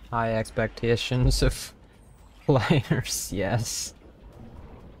 Ridiculously high expectations of players? Yes.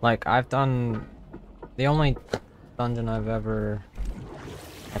 Like, I've done... The only dungeon I've ever...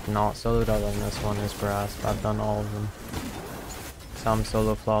 like, not soloed other than this one is Grasp. I've done all of them. Some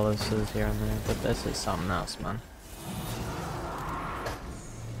solo flawlesses here and there, but this is something else, man.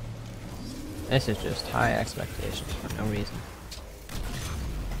 This is just high expectations for no reason.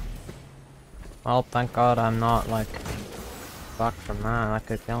 Well, thank God I'm not, like, fucked from that. That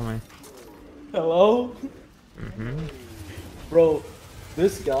could kill me. Hello? Mm-hmm. Bro,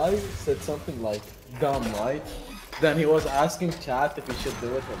 this guy said something like, dumb, right? Then he was asking chat if he should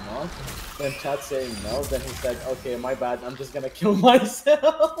do it or not. Then chat saying no. Then he said, okay, my bad, I'm just gonna kill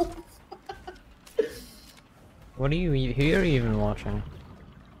myself. What are you, who are you even watching?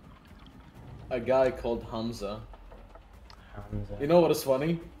 A guy called Hamza. Hamza. You know what is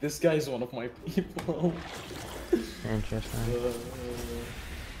funny? This guy is one of my people. Interesting.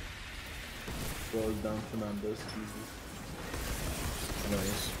 Scroll down to Nando's, Jesus.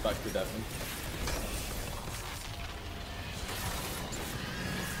 Anyways, back to Devin.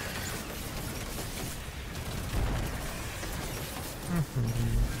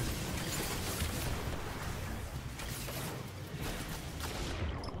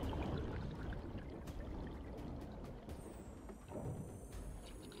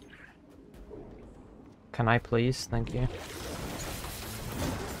 Can I please? Thank you.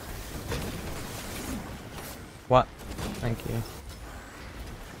 What? Thank you.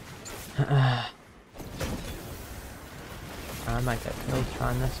 I might get killed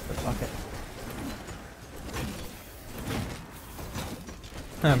trying this, but fuck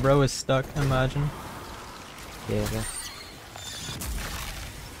it. Bro is stuck, imagine. Yeah.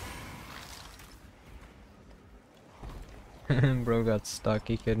 Bro got stuck,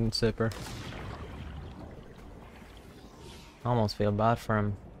 he couldn't sip her. I almost feel bad for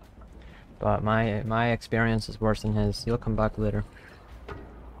him. But my experience is worse than his. You'll come back later.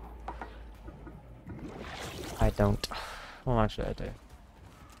 I don't. Well, actually I do.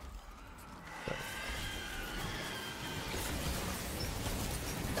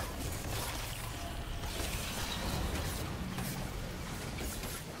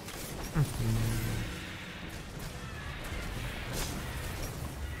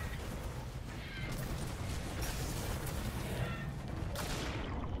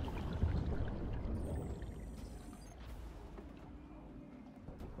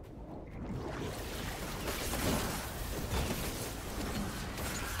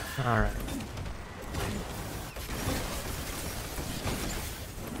 Alright.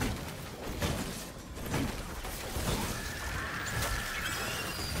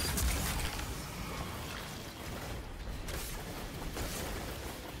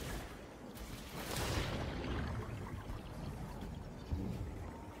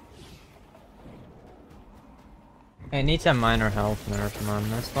 It needs a minor health nerf, man.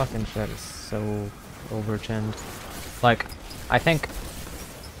 This fucking shit is so overchinned. Like, I think...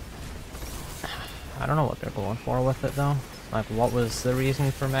 I don't know what they're going for with it though. Like, what was the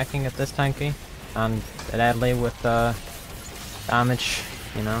reason for making it this tanky? And deadly with damage,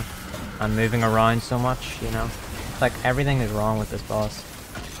 you know? And moving around so much, you know? It's like, everything is wrong with this boss.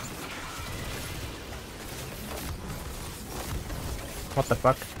 What the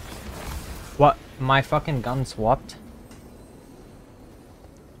fuck? What? My fucking gun swapped?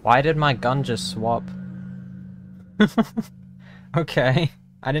 Why did my gun just swap? Okay.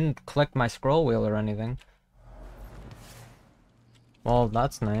 I didn't click my scroll wheel or anything. Well,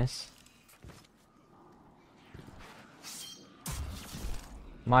 that's nice.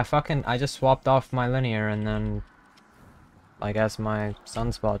 My fucking... I just swapped off my linear and then... I guess my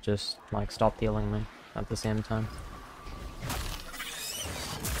sunspot just, like, stopped healing me at the same time.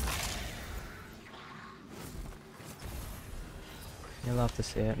 You'll have to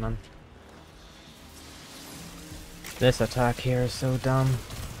see it, man. This attack here is so dumb.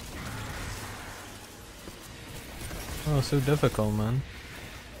 Oh, so difficult, man.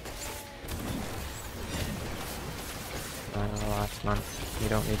 Relax, man. You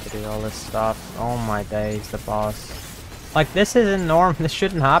don't need to do all this stuff. Oh my days, the boss. Like, this isn't norm. This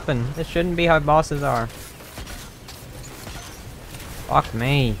shouldn't happen. This shouldn't be how bosses are. Fuck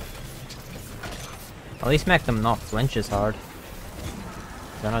me. At least make them not flinch as hard.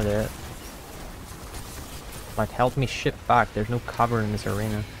 Then I'll do it. Like, help me ship back. There's no cover in this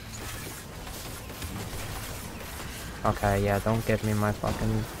arena. Okay, yeah, don't give me my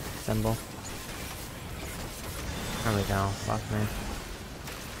fucking symbol. There we go. Fuck me.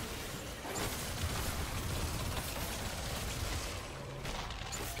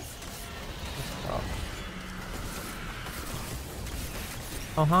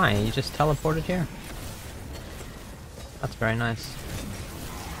 Oh hi, you just teleported here? That's very nice.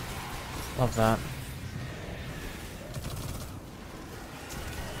 Love that.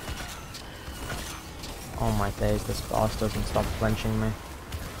 Oh my days, this boss doesn't stop flinching me.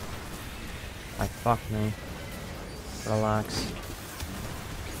 Like, fuck me. Relax.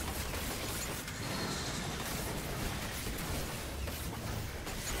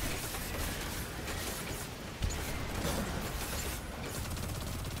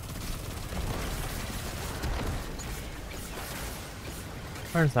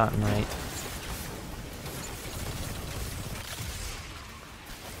 Where's that knight?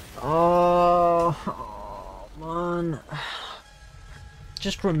 Oh, man.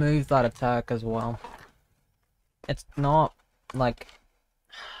 Just remove that attack as well. It's not, like...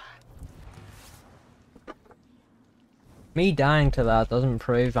 Me dying to that doesn't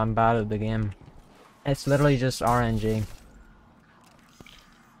prove I'm bad at the game. It's literally just RNG.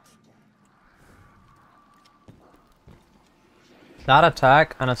 That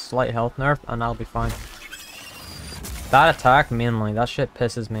attack and a slight health nerf and I'll be fine. That attack mainly, that shit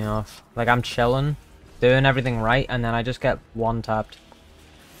pisses me off. Like I'm chilling, doing everything right, and then I just get one tapped.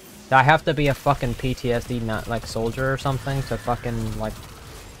 I have to be a fucking PTSD like soldier or something to fucking like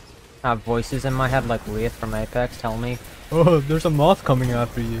have voices in my head like Wraith from Apex tell me, "Oh, there's a moth coming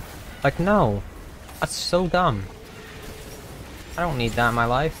after you." Like no, that's so dumb. I don't need that in my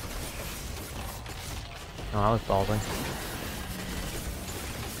life. Oh, I was balding.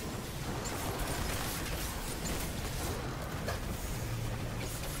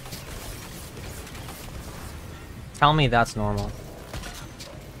 Tell me that's normal.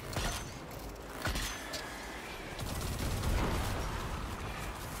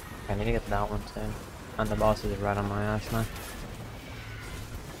 I need to get that one too. And the boss is right on my ass now.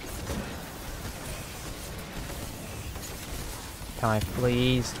 Can I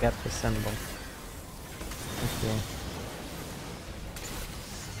please get the symbol? Thank you.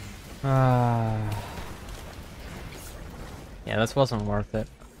 Yeah, this wasn't worth it.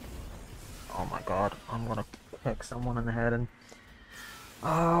 Oh my god, I'm gonna kick someone in the head and...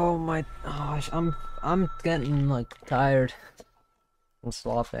 Oh my gosh, I'm getting like tired and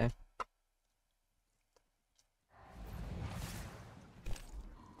sloppy.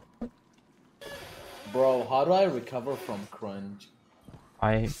 Bro, how do I recover from cringe?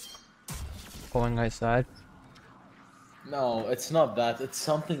 By going outside. No, it's not that. It's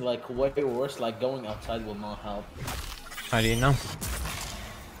something like way worse, like going outside will not help. How do you know?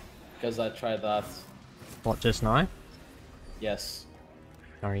 Because I tried that. What, just now? Yes.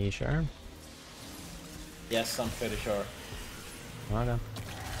 Are you sure? Yes, I'm pretty sure. Okay.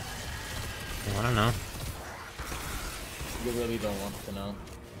 I don't know. You really don't want to know.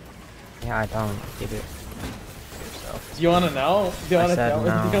 Yeah, I don't. Keep it to yourself. Do you want to know? Do you want to tell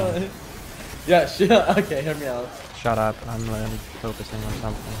no. me? Yeah, sure. Okay, hear me out. Shut up. I'm focusing on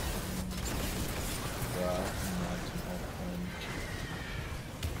something.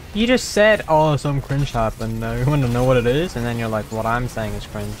 You just said, oh, some cringe happened. Now you want to know what it is, and then you're like, what I'm saying is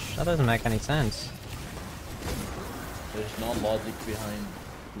cringe. That doesn't make any sense. There's no logic behind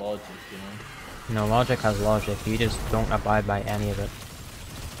logic, you know? No, logic has logic. You just don't abide by any of it.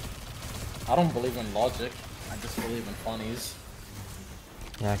 I don't believe in logic. I just believe in funnies.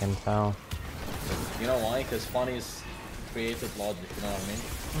 Yeah, I can tell. You know why? Because funnies created logic, you know what I mean?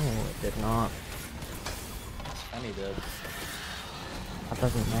 Oh, it did not. Funny did. That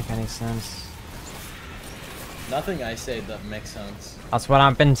doesn't make any sense. Nothing I say that makes sense. That's what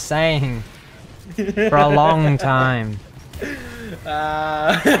I've been saying for a long time.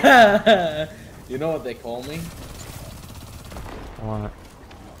 You know what they call me? What?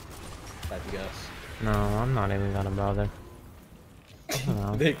 Try to guess. No, I'm not even gonna bother. I don't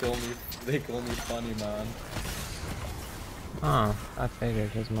know. They call me funny man. Oh, I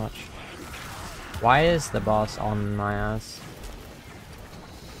figured as much. Why is the boss on my ass?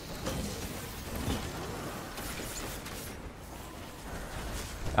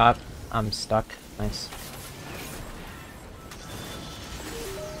 Ah, I'm stuck. Nice.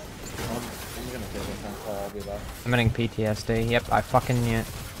 I'm gonna take a phone call, I'll be back. I'm getting PTSD. Yep, I fucking knew it.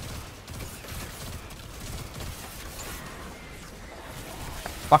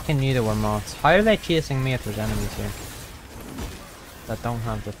 Fucking knew there were moths. How are they chasing me if there's enemies here that don't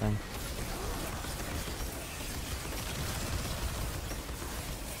have the thing?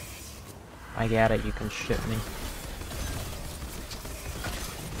 I get it, you can shoot me.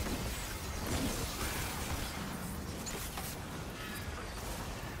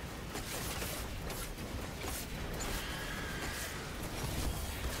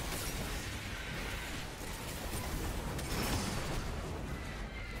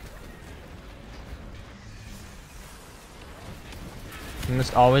 I'm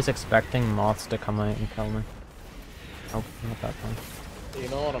just always expecting moths to come out and kill me. Oh, not that one. You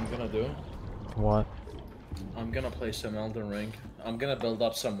know what I'm gonna do? What? I'm gonna play some Elden Ring. I'm gonna build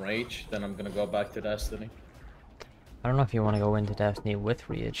up some rage, then I'm gonna go back to Destiny. I don't know if you want to go into Destiny with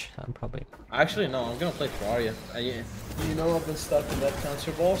Rage. I'm probably... Actually, no, I'm gonna play Terraria. You know I've been stuck in that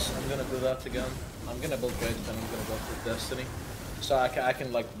cancer boss. I'm gonna do that again. I'm gonna build rage, then I'm gonna go to Destiny. So I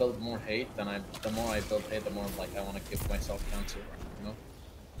can like build more hate, then the more I build hate, the more like I want to give myself cancer, you know?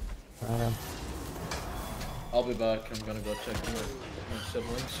 Right. I'll be back. I'm gonna go check my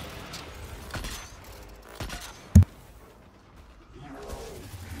siblings.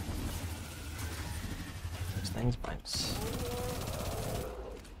 Those things bites.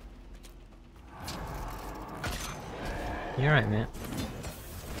 You're right, man.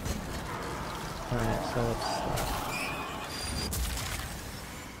 Alright, so let's...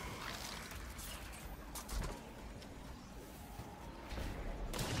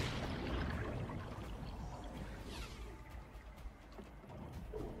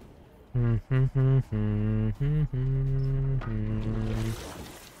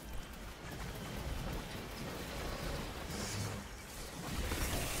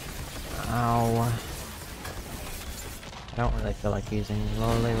 Ow. I don't really feel like using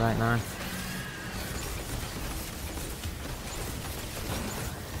Lowly right now.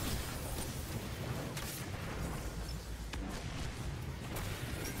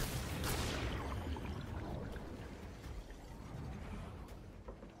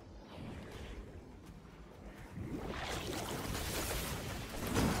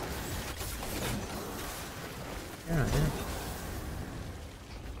 Yeah.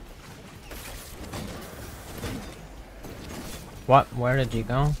 What? Where did you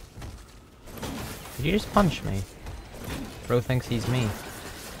go? Did you just punch me? Bro thinks he's me.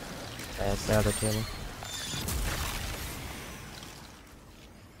 Okay, it's the other table.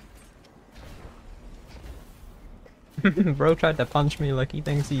 Bro tried to punch me like he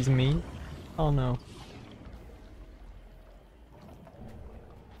thinks he's me. Oh no.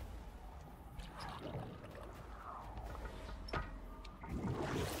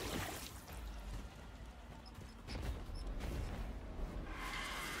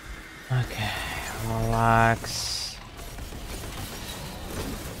 Okay, relax.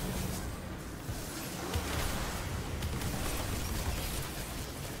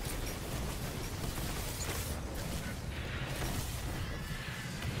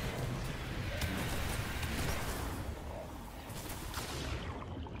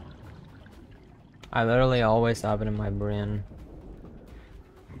 I literally always have it in my brain.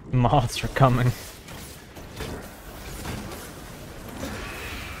 Moths are coming.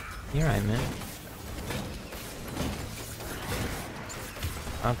 You're right, man.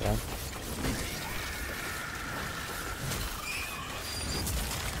 Okay.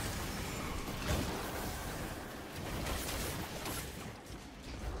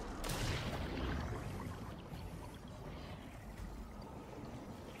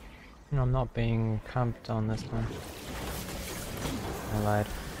 No, I'm not being camped on this one. I lied.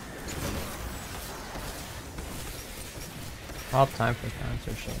 I'll have time for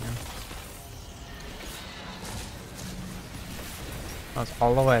cancer shit now. That's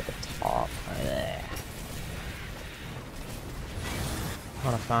all the way at the top. Ugh.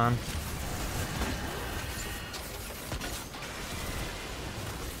 Not a fan.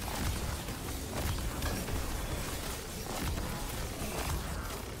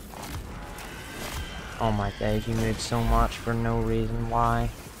 Oh my days, you moved so much for no reason. Why?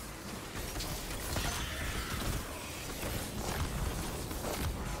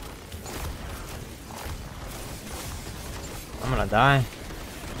 I'm gonna die.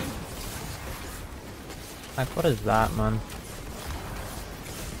 Like, what is that, man?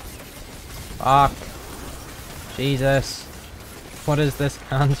 Fuck. Jesus. What is this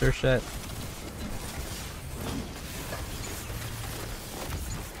cancer shit?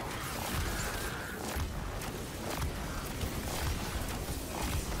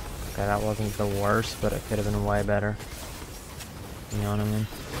 Okay, that wasn't the worst, but it could have been way better. You know what I mean?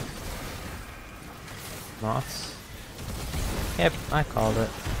 Moths? Yep, I called it.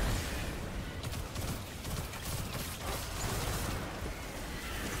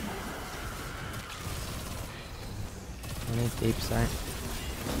 I need deep sight.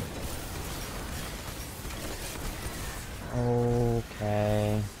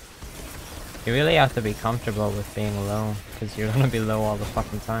 Okay. You really have to be comfortable with being low, because you're gonna be low all the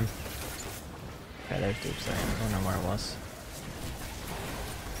fucking time. Okay, there's deep sight. I don't know where it was.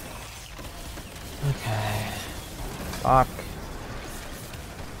 Okay. Fuck.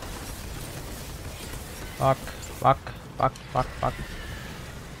 Fuck. Fuck. Fuck. Fuck. Fuck.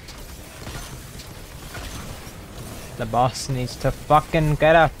 The boss needs to fucking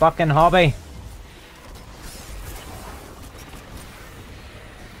get a fucking hobby.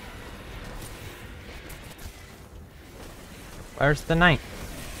 Where's the knight?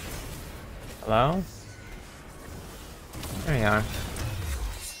 Hello? There you are.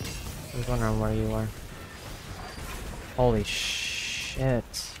 I was wondering where you were. Holy shit.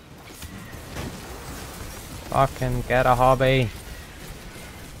 Fucking get a hobby.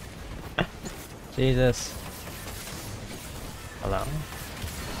 Jesus. Hello?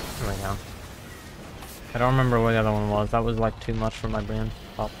 There we go. I don't remember where the other one was. That was like too much for my brain.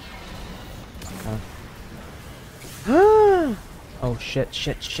 Oh. Okay. Oh shit,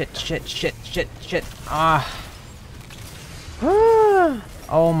 shit, shit, shit, shit, shit, shit. Ah.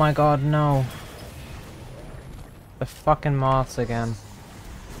 Oh my god, no. The fucking moths again.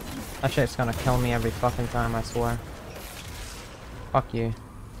 That shit's gonna kill me every fucking time, I swear. Fuck you.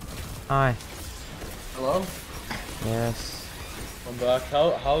 Hi. Hello? Yes. I'm back.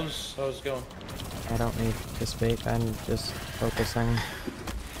 How's it going? I don't need to speak, I'm just focusing.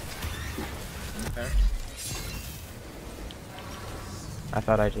 Okay. I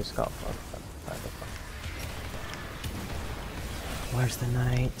thought I just got fucked up by the fuck. Where's the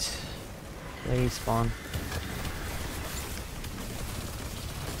knight? Please spawn.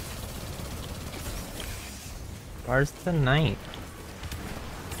 Where's the knight?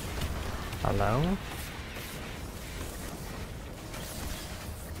 Hello?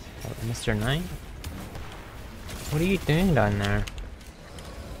 Oh, Mr. Knight? What are you doing down there?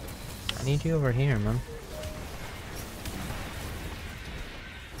 I need you over here, man.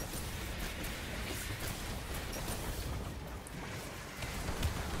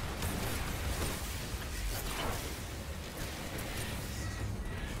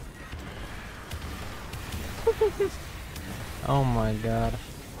 Oh my god.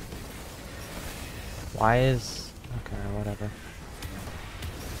 Why is... Okay, whatever.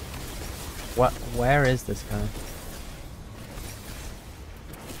 What? Where is this guy?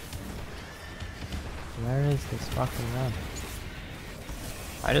 Where is this fucking guy?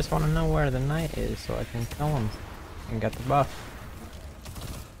 I just want to know where the knight is so I can kill him and get the buff.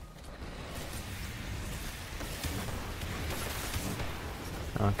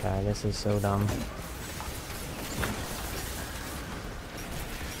 Okay, this is so dumb.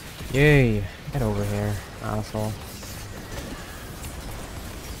 Yay! Get over here, asshole.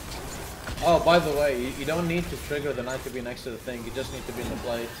 Oh, by the way, you don't need to trigger the knight to be next to the thing. You just need to be in the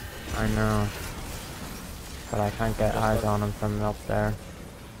plate. I know. But I can't get Just eyes like- on him from up there.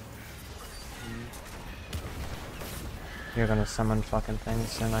 You're gonna summon fucking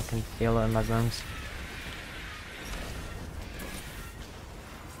things and I can feel it in my bones.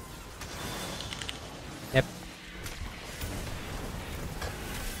 Yep.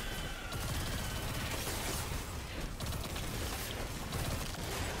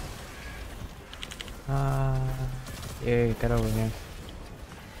 Yeah, get over here.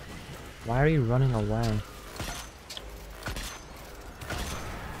 Why are you running away?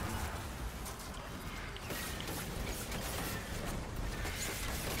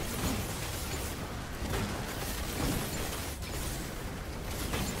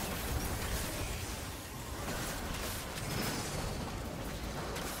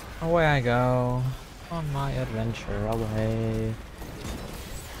 Away I go on my adventure away.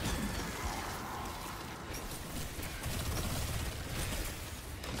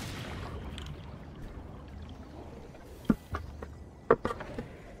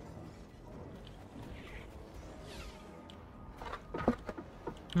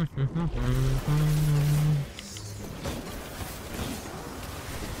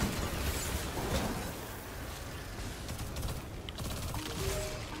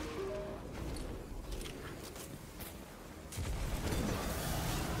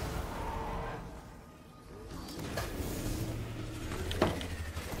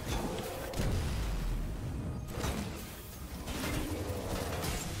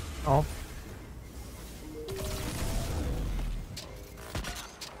 Oh.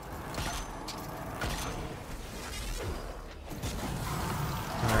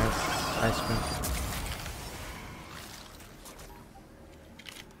 Alright, ice cream.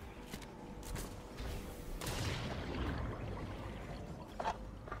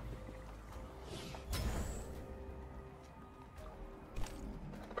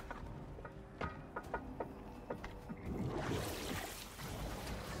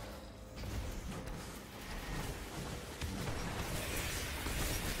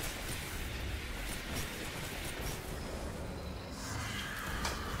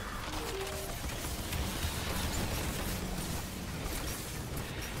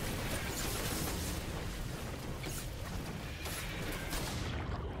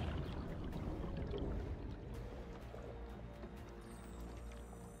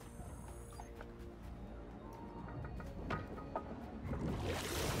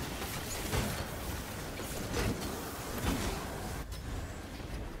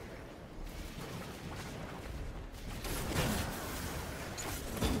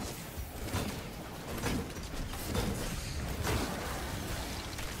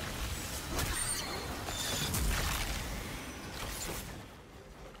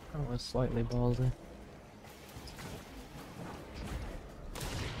 was slightly ballsy.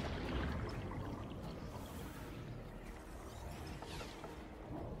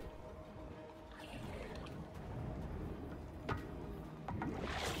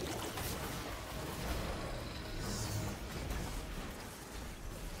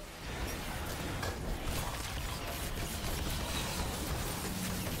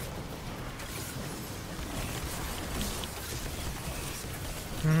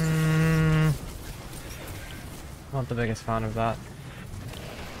 Not the biggest fan of that.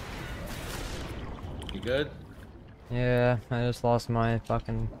 You good? Yeah, I just lost my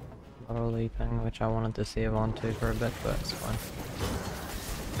fucking lowly thing, which I wanted to save onto for a bit, but it's fine.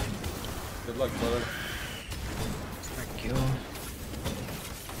 Good luck, brother. Thank you.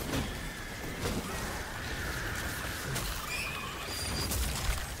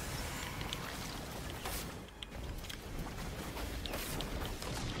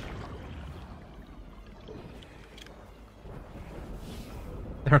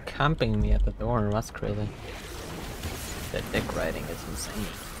 They're camping me at the door, that's crazy. The dick riding is insane.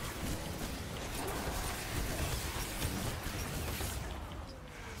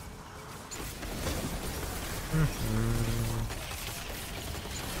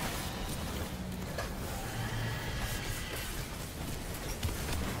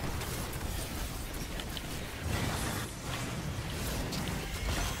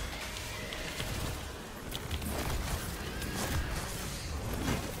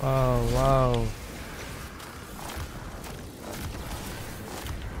 Whoa, whoa.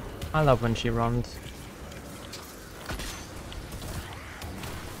 I love when she runs.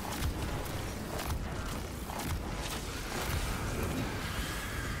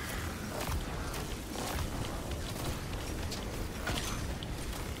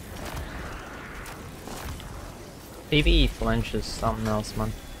 PvE flinch is something else,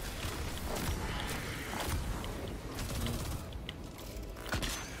 man.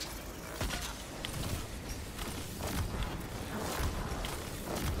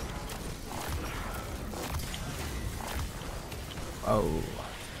 Oh.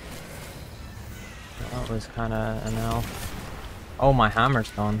 That was kinda an L. Oh, my hammer's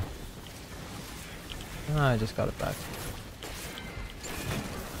gone. Oh, I just got it back.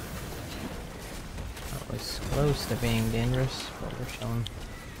 That was close to being dangerous, but we're chilling.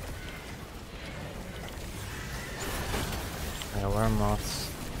 Yeah, where are moths?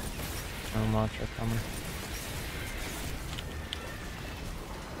 No moths are coming.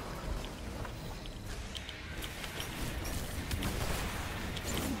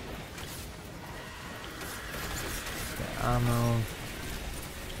 Get ammo.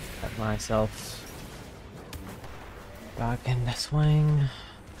 Get myself back in the swing.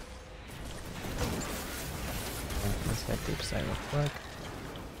 Let's get deep sight real quick.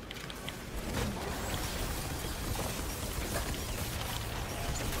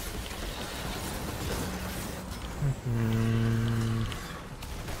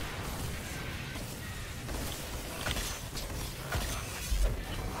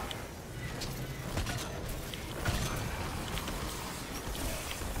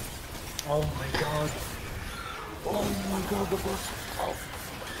 Oh my god. Oh my god, the boss. Oh.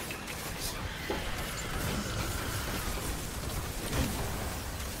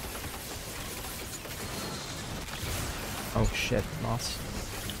 Oh shit, moss.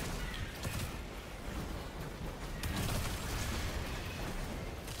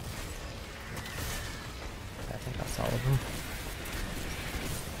 I think that's all of them.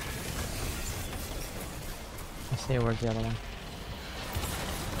 Let's see, where's the other one?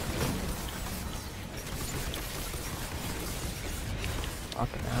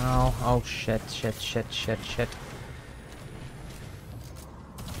 Fucking hell. Oh shit, shit, shit, shit, shit.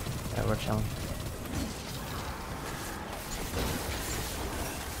 Yeah, we're chilling.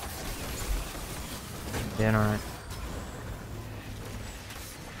 Doing alright.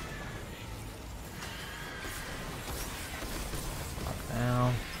 Fuck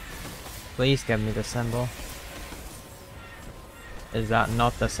now. Please give me the symbol. Is that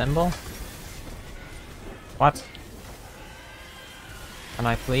not the symbol? What? Can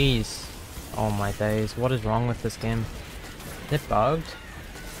I please? Oh my days, what is wrong with this game? Is it bugged?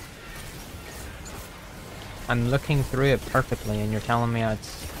 I'm looking through it perfectly and you're telling me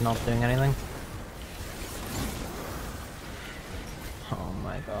it's not doing anything? Oh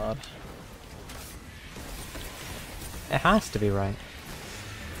my god. It has to be right.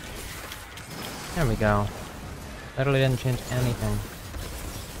 There we go. Literally didn't change anything.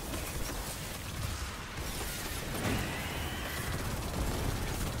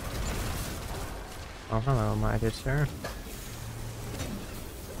 Oh hello, my good sir.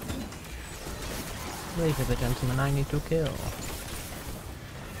 Ladies and gentlemen, I need to kill.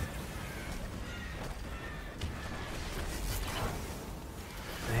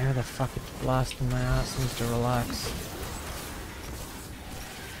 Where the fuck it's blasting my ass needs to relax.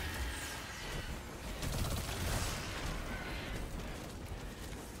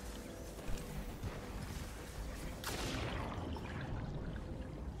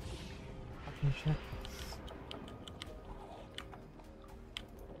 Fucking shit.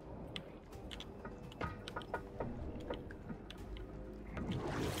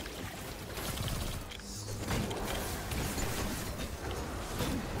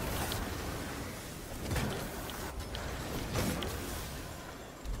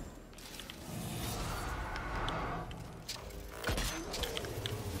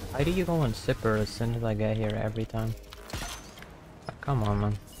 Why do you go on Sipper as soon as I get here every time? Come on,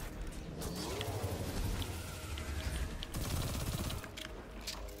 man.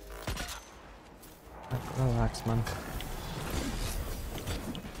 Relax, man.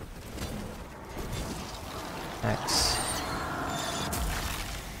 X.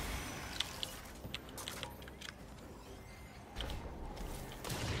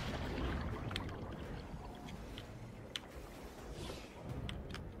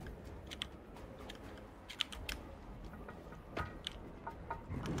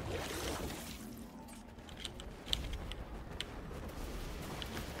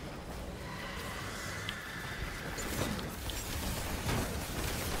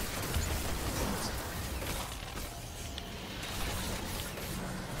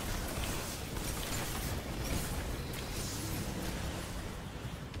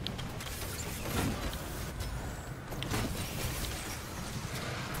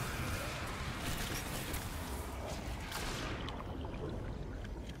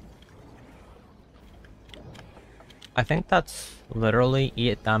 I think that's literally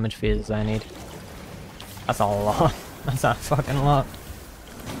 8 damage phases I need. That's a lot. That's a fucking lot.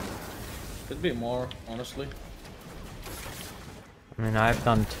 Could be more, honestly. I mean, I've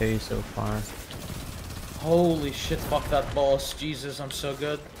done 2 so far. Holy shit, fuck that boss. Jesus, I'm so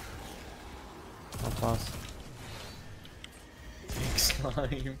good. What boss? Big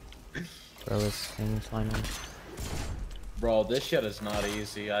slime. Bro, this thing slime. Bro, this shit is not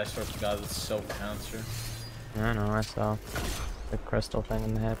easy. I swear to God, it's so cancer. I know, I saw the crystal thing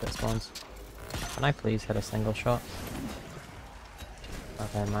in the head that spawns. Can I please hit a single shot?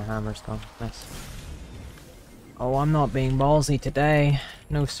 Okay, my hammer's gone. Nice. Oh, I'm not being ballsy today.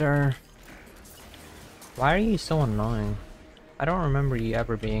 No, sir. Why are you so annoying? I don't remember you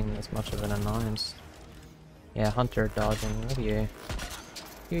ever being as much of an annoyance. Yeah, Hunter dodging. Look at you.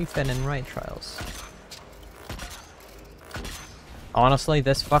 You fit in right, Trials. Honestly,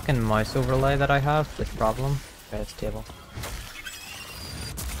 this fucking mouse overlay that I have, this problem, okay, it's table.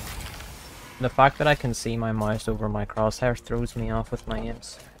 The fact that I can see my mouse over my crosshair throws me off with my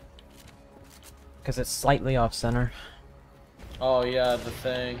aims. Because it's slightly off center. Oh yeah, the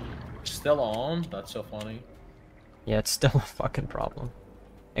thing. Still on? That's so funny. Yeah, it's still a fucking problem.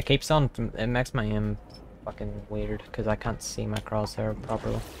 It keeps on, it makes my aim fucking weird, because I can't see my crosshair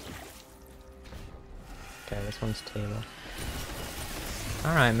properly. Okay, this one's table.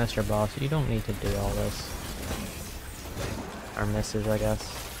 Alright, Mr. Boss, you don't need to do all this. Or misses, I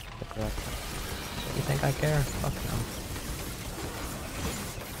guess. Correct. You think I care? Fuck no.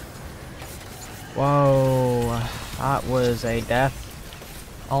 Whoa, that was a death.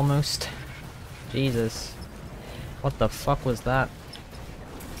 Almost. Jesus. What the fuck was that?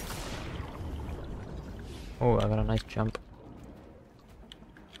 Oh, I got a nice jump.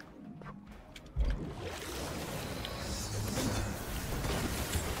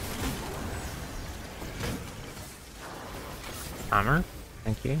 Hammer,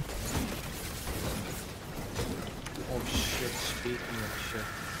 thank you. Oh shit, speaking of shit.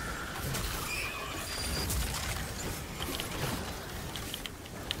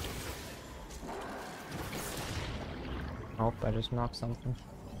 Nope, I just knocked something.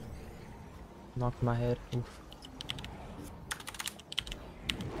 Knocked my head. Oof.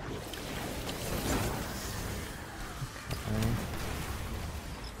 Okay.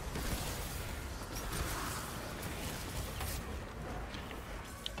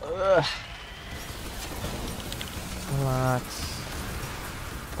 Ugh. Relax.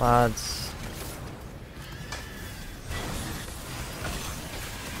 Lads.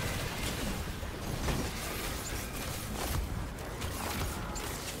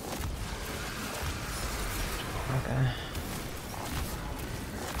 Okay.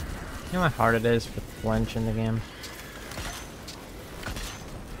 You know how hard it is with flinch in the game?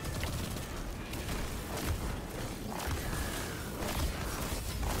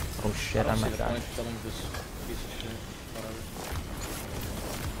 Oh shit, I I might die. don't see the point killing this piece of shit. Whatever.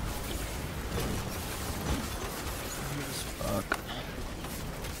 Fuck.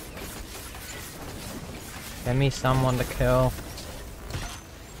 Give me someone to kill.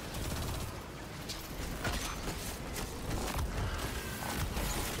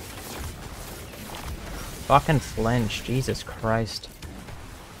 Fucking flinch, Jesus Christ.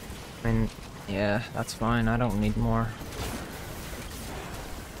 I mean, yeah, that's fine, I don't need more.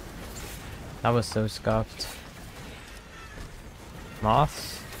 That was so scuffed.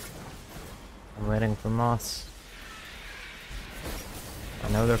 Moths? I'm waiting for moths. I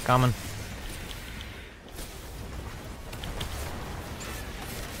know they're coming.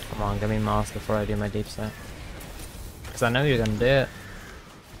 Come on, give me moths before I do my deep set. Because I know you're gonna do it.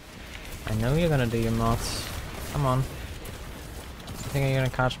 I know you're gonna do your moths. Come on. You think you're gonna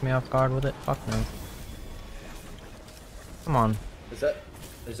catch me off guard with it? Fuck no. Come on.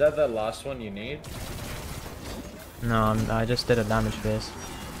 Is that the last one you need? No, I just did a damage base.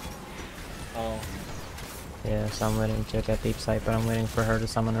 Oh. Yeah, so I'm waiting to get deep sight, but I'm waiting for her to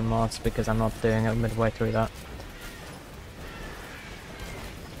summon her moths because I'm not doing it midway through that.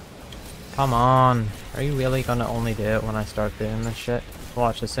 Come on! Are you really gonna only do it when I start doing this shit?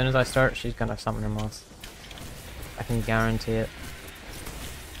 Watch, as soon as I start, she's gonna summon her moths. I can guarantee it.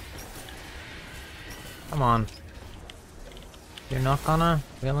 Come on. You're not gonna?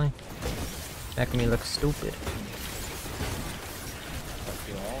 Really? Making me look stupid.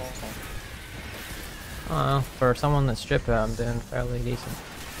 Oh, for someone that's strip out, I'm doing fairly decent.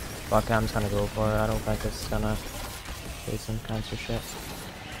 Fuck, I'm just gonna go for it. I don't think it's gonna do some cancer shit.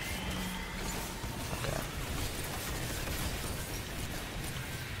 Okay.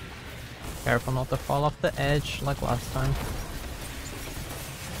 Careful not to fall off the edge like last time.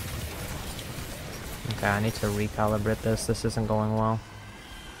 Okay, I need to recalibrate this. This isn't going well.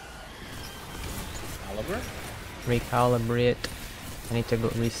 Caliber? Recalibrate. I need to go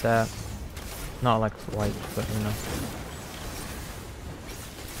reset. Not like white, but you know.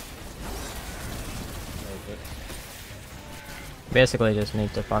 Basically just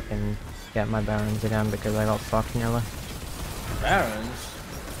need to fucking get my bearings again because I got fucked nearly. Barons?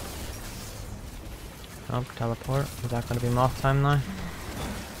 Oh, teleport. Is that gonna be moth time now?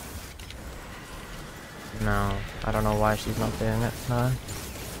 No, I don't know why she's not doing it now.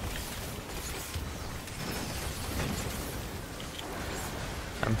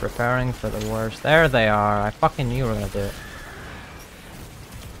 I'm preparing for the worst. There they are. I fucking knew you were gonna do it.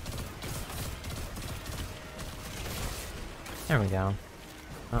 There we go.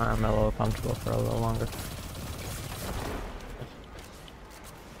 I'm a little comfortable for a little longer.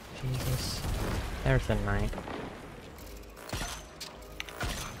 Jesus. There's the knight.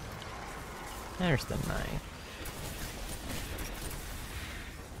 There's the knight.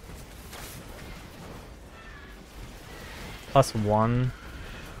 +1.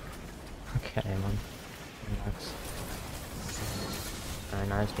 Okay, man. Relax. Very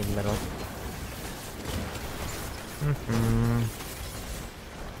nice, big middle.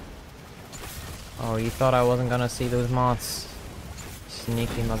 Oh, you thought I wasn't gonna see those moths?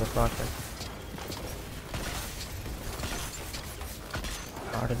 Sneaky motherfucker.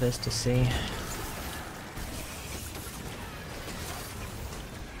 Part of this to see.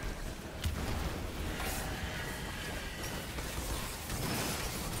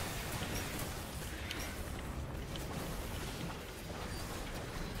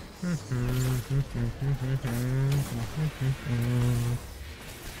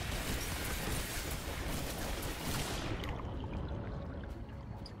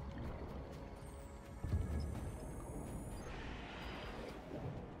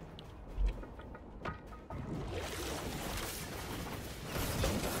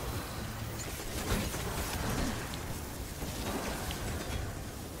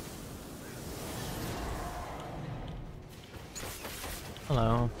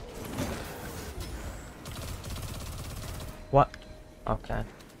 Hello. What? Okay.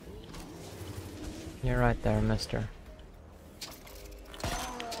 You're right there, mister.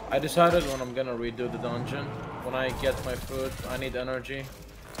 I decided when I'm gonna redo the dungeon, when I get my food, I need energy.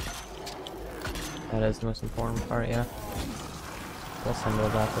 That is the most important part, yeah. We'll send all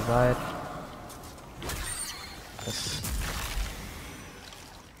that divide. This.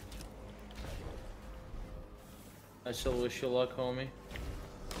 I still wish you luck, homie.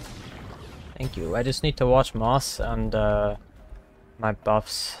 Thank you. I just need to watch Moss and my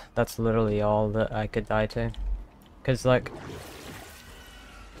buffs. That's literally all that I could die to. Cause like,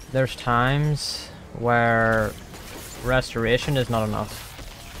 there's times where restoration is not enough,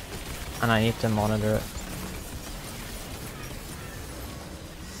 and I need to monitor it.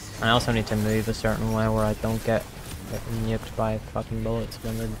 I also need to move a certain way where I don't get nuked by fucking bullets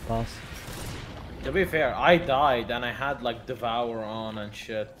when the boss. To be fair, I died and I had like Devour on and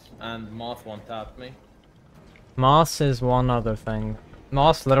shit, and Moth one-tapped me. Moss is one other thing.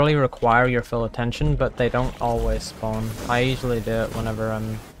 Moss literally require your full attention, but they don't always spawn. I usually do it whenever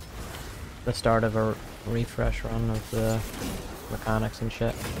I'm the start of a refresh run of the mechanics and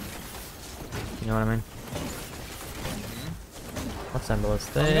shit. You know what I mean? What symbol is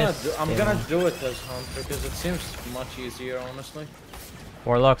this? I'm gonna do it as Hunter because it seems much easier, honestly.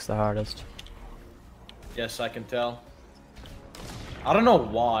 Warlock's the hardest. Yes, I can tell. I don't know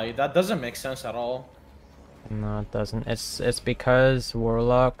why. That doesn't make sense at all. No, it doesn't. It's because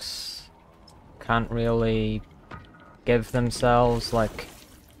warlocks can't really give themselves like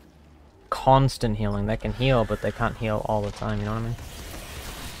constant healing. They can heal, but they can't heal all the time. You know what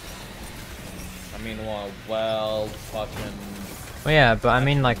I mean? Well, fucking. Well, yeah, but I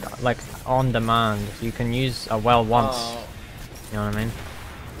mean like on demand. You can use a well once. You know what I mean?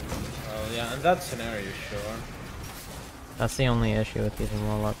 Well, yeah, in that scenario, sure. That's the only issue with using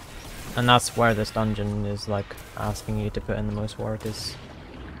warlock. And that's where this dungeon is like asking you to put in the most work, is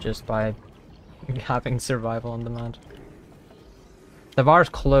just by having survival on demand. The bar's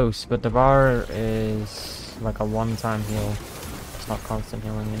close, but the bar is like a one-time heal. It's not constant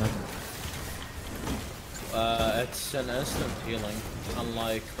healing, you know. It's an instant healing,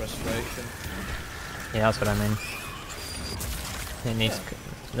 unlike restoration. Yeah, that's what I mean. It needs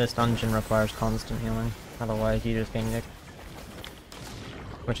this dungeon requires constant healing, otherwise you just get nicked.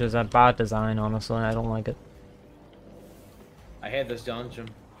 Which is a bad design, honestly. I don't like it. I hate this dungeon.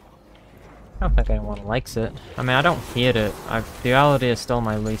 I don't think anyone likes it. I mean, I don't hate it. Duality is still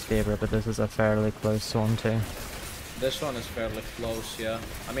my least favorite, but this is a fairly close one too. This one is fairly close, yeah.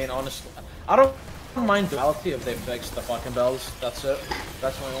 I mean, honestly, I don't mind duality if they fix the fucking bells. That's it.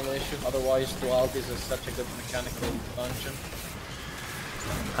 That's my only issue. Otherwise, duality is such a good mechanical dungeon.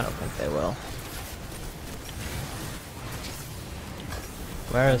 I don't think they will.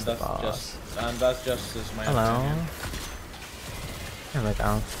 Where is the boss? And that's just as my Hello. opinion. There we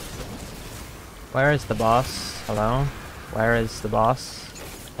go. Where is the boss? Hello? Where is the boss?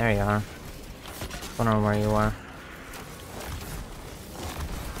 There you are. Don't know where you are.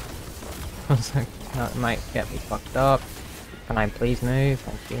 That might get me fucked up. Can I please move?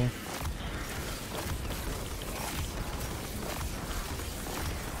 Thank you.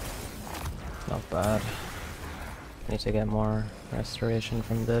 Not bad. Need to get more restoration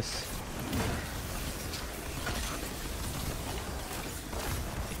from this.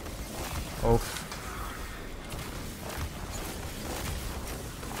 Oh.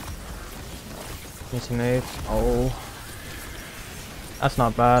 Need to move. Oh. That's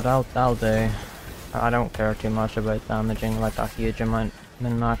not bad. I'll do. I don't care too much about damaging like a huge amount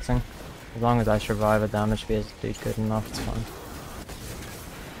min-maxing. As long as I survive a damage phase, do good enough, it's fine.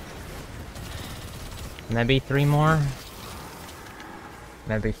 Maybe 3 more?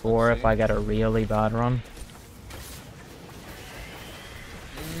 Maybe 4 if I get a really bad run.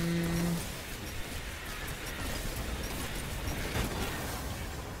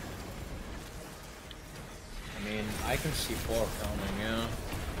 I mean, I can see 4 coming, yeah.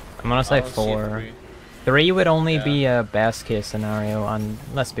 I'm gonna say 4. 3 would only be a best case scenario, and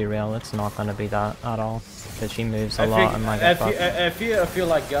let's be real, it's not gonna be that at all. Because she moves a lot and might get fucked. If you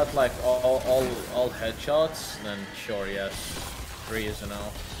like got like all headshots, then sure, yes. 3 is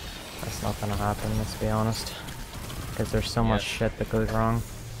enough. That's not gonna happen, let's be honest. Because there's so much shit that goes wrong.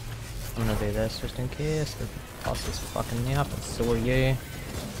 I'm gonna do this just in case. The boss is fucking me up, and so are you.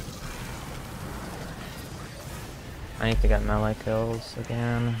 I need to get melee kills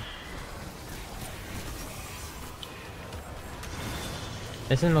again.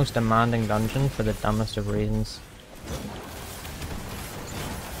 This is the most demanding dungeon for the dumbest of reasons.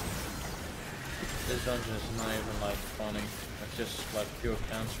 This dungeon is not even like funny. It's just like pure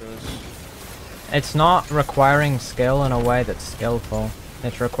cancerous. It's not requiring skill in a way that's skillful.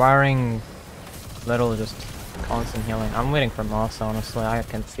 It's requiring little just constant healing. I'm waiting for moss, honestly. I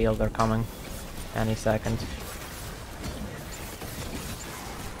can feel they're coming any second.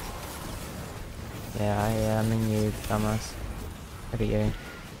 Yeah, I mean you, dumbass. Look at you.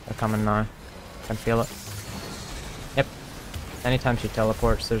 They're coming now. I can feel it. Yep. Anytime she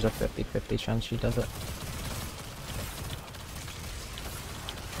teleports, there's a 50-50 chance she does it.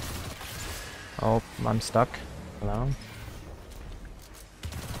 Oh, I'm stuck. Hello?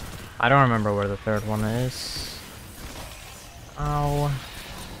 I don't remember where the third one is. Ow.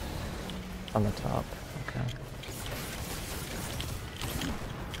 On the top. Okay.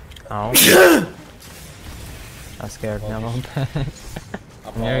 Ow. That scared me a little bit. I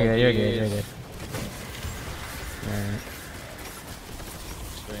Apologies. You're good. Alright.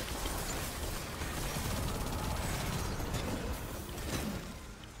 Sweet.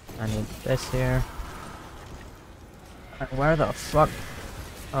 I need this here. Where the fuck?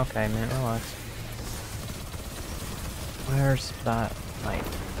 Okay, man, relax. Where's that light?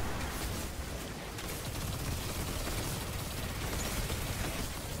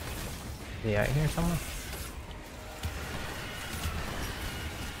 Is he out here somewhere?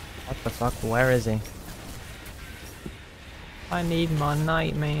 What the fuck? Where is he? I need my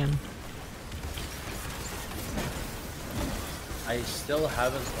night, man. I still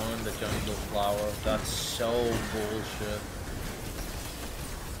haven't found the jungle flower. That's so bullshit.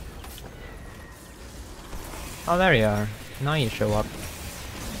 Oh, there you are. Now you show up.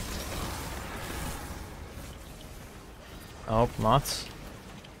 Oh, moths.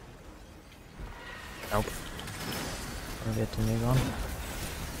 Nope. I'll get to move on.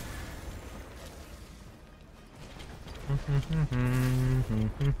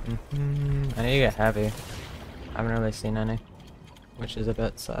 I need to get heavy. I haven't really seen any, which is a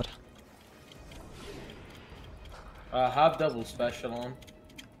bit sad. Have double special on.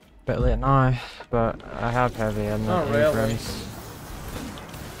 Bit late now, but I have heavy. I'm not Not really. Abrams.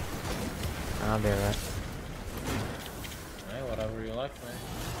 I'll be alright. Hey, whatever you like, man.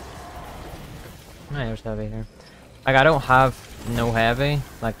 Nah, there's heavy here. Like, I don't have no heavy.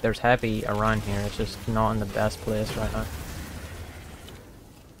 Like, there's heavy around here. It's just not in the best place right now.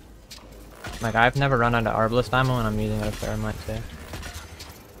 Like, I've never run out of arbalist ammo and I'm using it a fair amount too.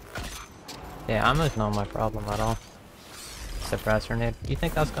 Yeah, ammo's not my problem at all. Suppressor nade. Do you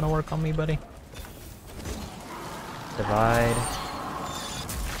think that's gonna work on me, buddy? Divide.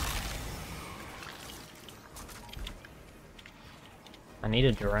 I need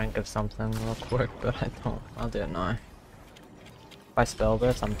a drink of something real quick, but I don't. I'll do it now. If I spell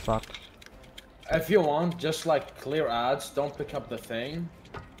this, I'm fucked. If you want, just like clear ads, don't pick up the thing,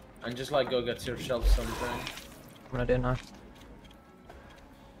 and just like go get yourself something. I'm gonna do it now.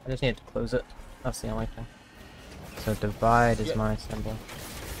 I just need to close it. That's the only thing. So divide is my symbol.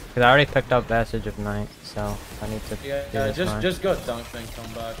 Cause I already picked up Vestige of Night, so I need to. Yeah, just go dunk and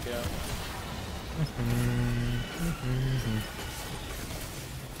come back. Yeah.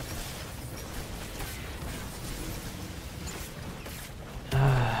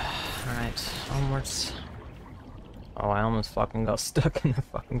 Alright, onwards. Oh, I almost fucking got stuck in the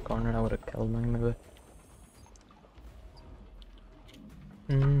fucking corner. I would have killed me, maybe.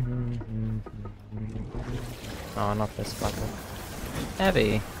 Oh, not this fucker.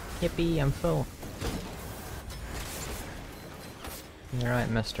 Heavy! Yippee, I'm full. You're right,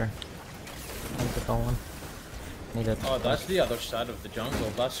 mister. How's it going? Need a... Oh, that's the other side of the jungle.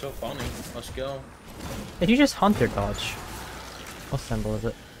 That's so funny. Let's go. Did you just hunter dodge? What symbol is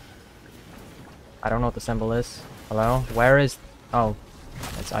it? I don't know what the symbol is. Hello? Where is... Oh.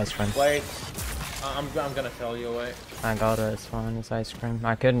 It's ice cream. Wait. I'm gonna tell you, wait. I got it, it's fine, it's ice cream.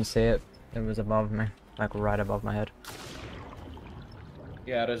 I couldn't see it. It was above me. Like right above my head.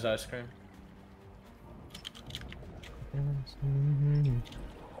 Yeah, it is ice cream.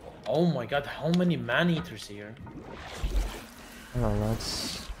 Oh my god, how many man-eaters here? Oh,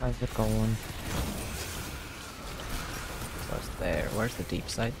 how's it going? So it's there. Where's the deep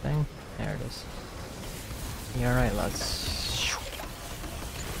sight thing? There it is. Yeah, right, lads.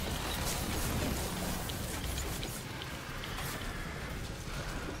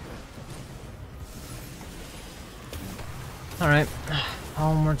 Alright,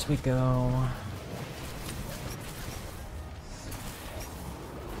 onwards we go.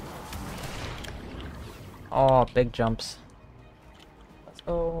 Oh, big jumps. Let's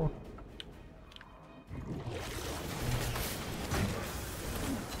go.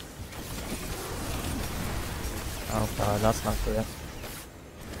 Oh god, that's not good.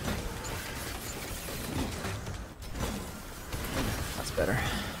 That's better.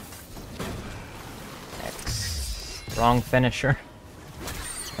 X. Wrong finisher.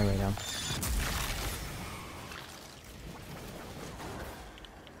 There we go.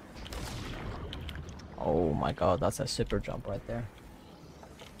 Oh my god, that's a super jump right there.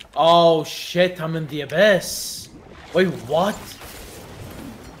 Oh shit, I'm in the abyss. Wait, what?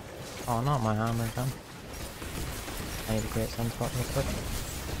 Oh, not my hammer gun. I need to create some spot real quick.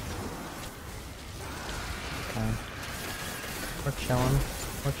 Okay. We're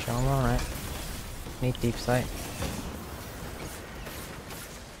chilling, alright. Need deep sight.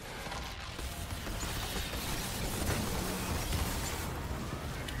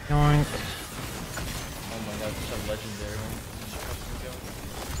 Yoink. Oh my god, it's a legendary one.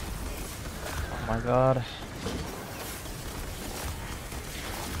 Oh my god.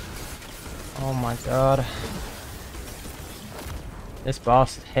 Oh my god. This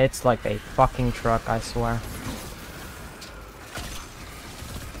boss hits like a fucking truck, I swear.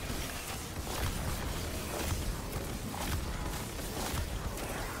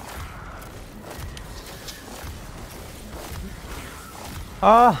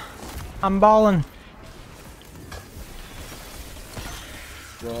 Ah, I'm balling.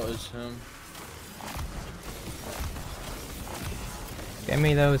 What is him? Give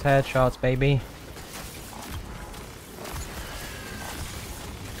me those headshots, baby.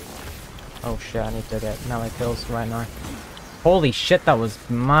 Oh shit, I need to get melee kills right now. Holy shit, that was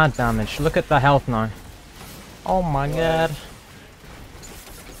mad damage. Look at the health now. Oh my god.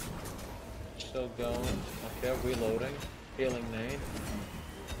 Still going. Okay, reloading. Healing nade.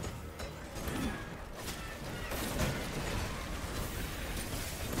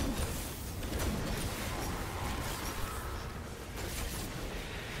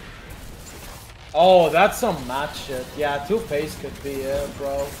 Oh, that's some match shit. Yeah, two-face could be it,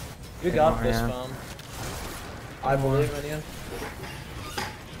 bro. You got this, fam. I believe in you.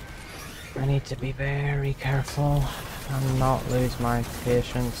 I need to be very careful and not lose my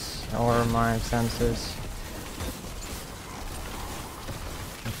patience or my senses.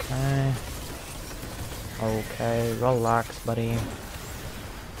 Okay. Okay, relax, buddy.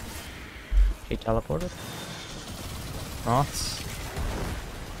 She teleported? Knots?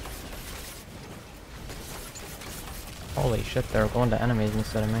 Holy shit, they're going to enemies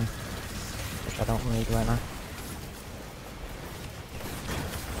instead of me. Which I don't need right now.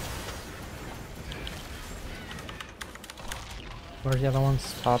 Where's the other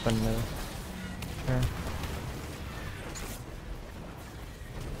ones? Top and middle. Here.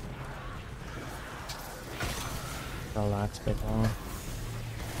 Relax, big one.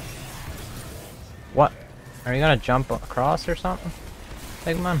 What? Are you gonna jump across or something?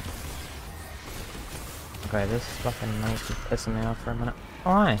 Big man. Okay, this fucking knife is pissing me off for a minute.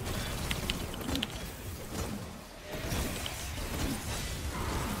 Oh, hi.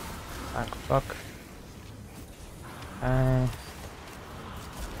 Back, fuck.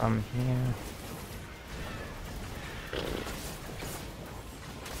 From here.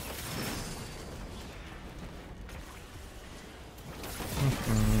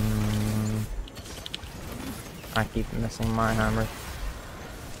 I keep missing my hammer.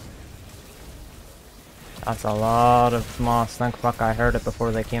 That's a lot of moss. Thank fuck I heard it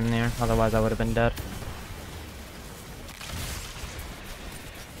before they came near, otherwise I would have been dead.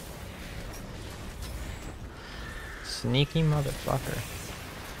 Sneaky motherfucker.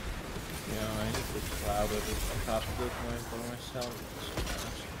 Yeah, I need to cloud it. I can't do it by myself.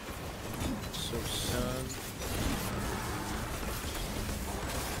 So sad.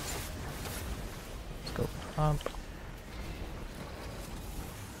 Let's go up.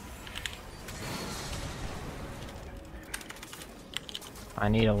 I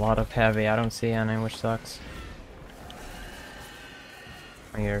need a lot of heavy. I don't see any, which sucks.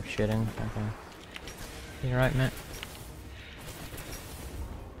 Oh, you're shitting? Okay. You're right, mate.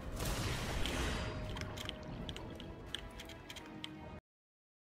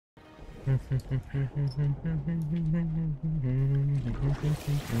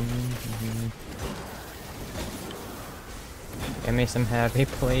 Give me some heavy,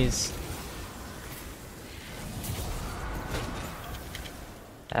 please.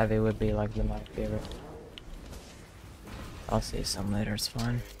 Heavy would be like my favorite. I'll see some later, it's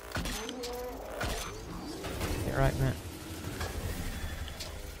fine. You're right, man.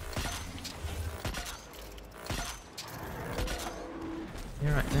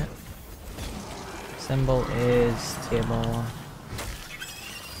 You're right, man. Symbol is table.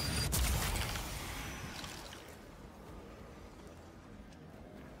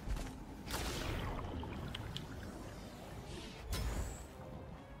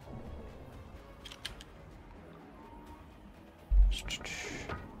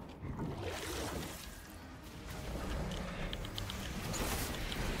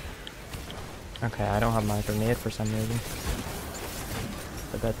 Okay, I don't have my grenade for some reason.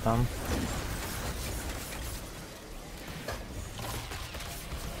 A bit dumb.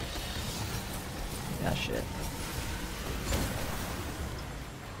 Yeah, shit.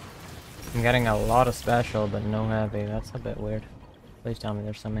 I'm getting a lot of special, but no heavy. That's a bit weird. Please tell me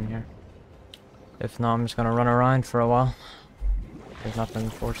there's some in here. If not, I'm just gonna run around for a while. There's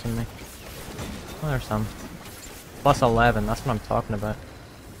nothing forcing me. Oh, there's some. Plus 11, that's what I'm talking about.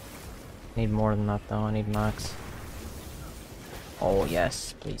 Need more than that though, I need max. Oh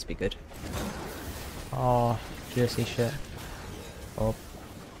yes, please be good. Oh, juicy shit. Oh.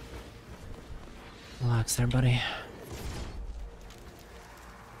 Relax there, buddy.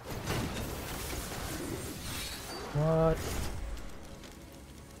 What?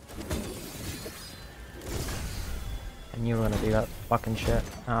 And you were gonna do that fucking shit,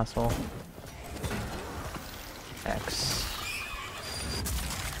 asshole. X.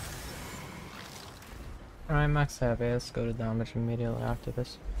 Alright, max heavy. Let's go to damage immediately after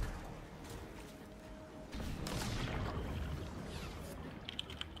this.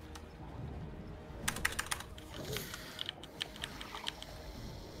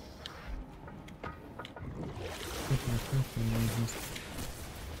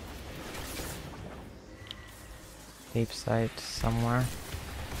 Deep sight somewhere.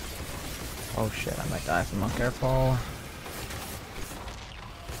 Oh shit, I might die if I'm not careful.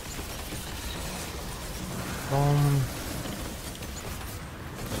 Boom.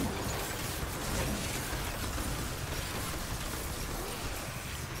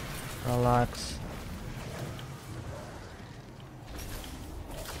 Relax.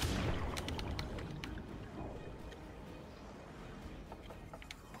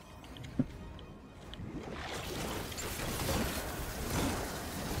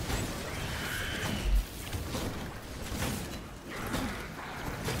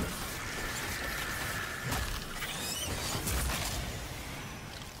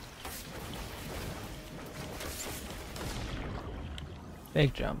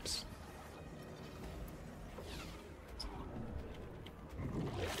 Big jumps.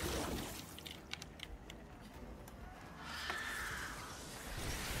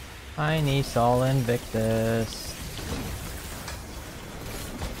 Tiny Sol Invictus.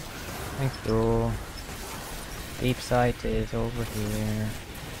 Thank you. Deep sight is over here.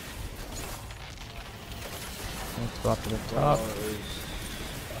 Let's go up to the top.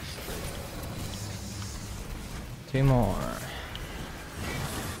 Two more.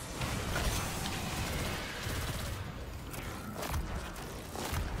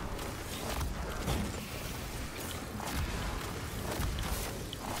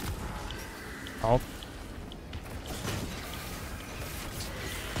 Oh.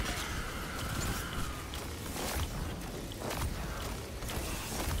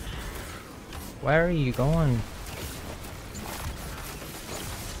 Where are you going?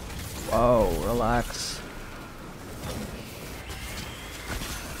 Whoa, relax.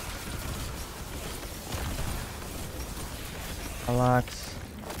 Relax.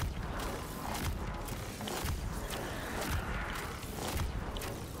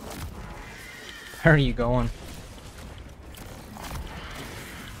 Where are you going?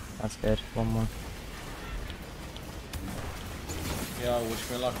 That's good. One more. Yeah,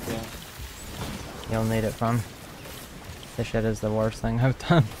 wish me luck, bro. You'll need it, fam. This shit is the worst thing I've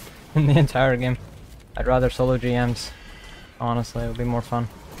done in the entire game. I'd rather solo GMs. Honestly, it would be more fun.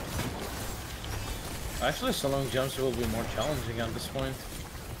 Actually, soloing jumps will be more challenging at this point.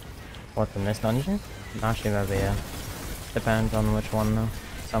 What, in this dungeon? Actually, maybe, yeah. Depends on which one, though.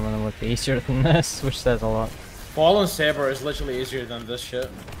 Some of them would be easier than this, which says a lot. Fallen Saber is literally easier than this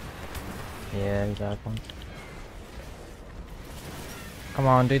shit. Yeah, exactly. Come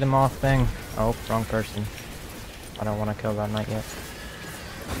on, do the moth thing. Oh, wrong person. I don't want to kill that knight yet.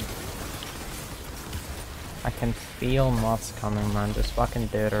 I can feel moths coming, man. Just fucking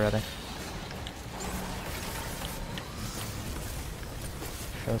do it already.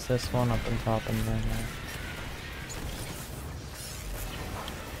 Shows this one up on top and then...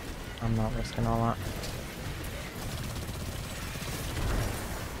 I'm not risking all that.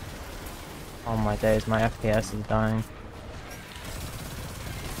 Oh my days, my FPS is dying.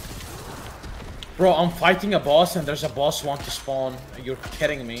 Bro, I'm fighting a boss and there's a boss want to spawn. You're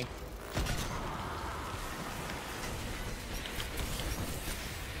kidding me.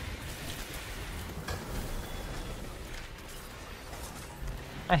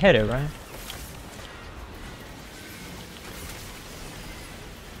 I hit it, right?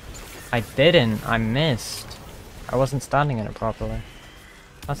 I didn't. I missed. I wasn't standing in it properly.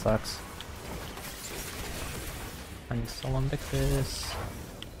 That sucks. I need to Invictus.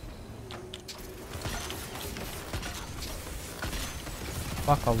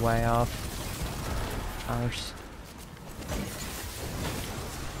 Fuck away off. Ours.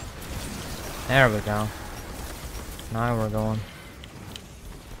 There we go. Now we're going.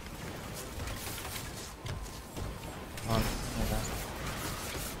 Come on.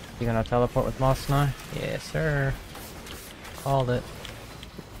 You gonna teleport with moss now? Yes, sir. Called it.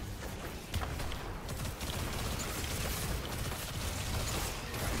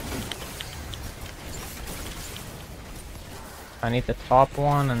 I need the top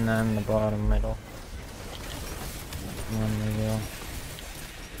one and then the bottom middle. And then we go.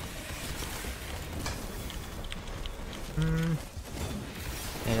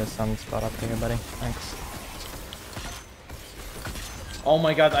 Need a sunspot up here, buddy. Thanks. Oh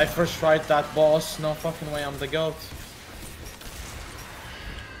my god, I first tried that boss. No fucking way, I'm the goat.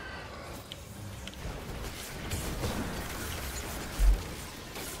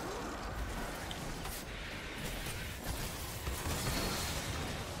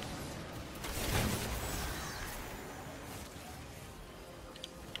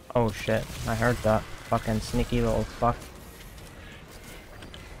 Oh shit, I heard that. Fucking sneaky little fuck.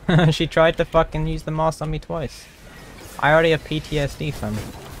 She tried to fucking use the moss on me twice. I already have PTSD from it.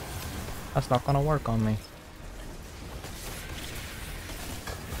 That's not gonna work on me.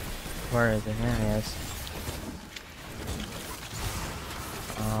 Where is it? There he is.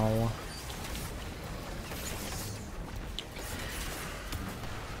 Oh.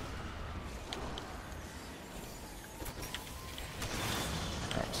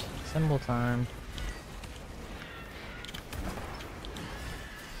 Right. Symbol time.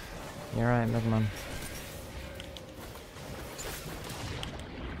 You're right, Midman.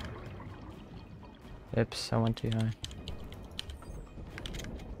 Oops, I went too high.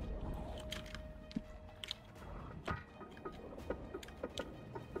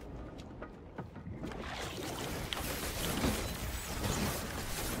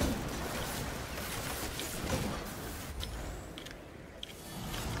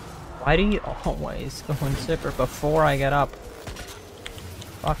 Why do you always go in zipper before I get up?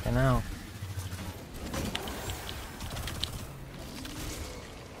 Fucking hell.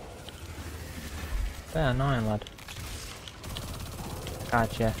 Yeah, annoying, lad.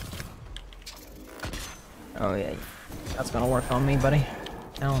 Gotcha. Oh yeah, that's gonna work on me, buddy.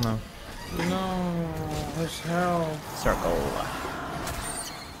 Hell no. No, it's hell. Circle.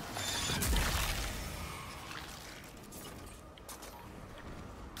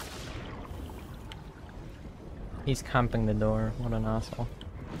 He's camping the door. What an asshole.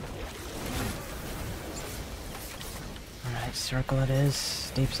 Alright, circle it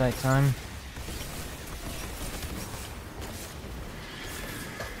is. Deep sight time.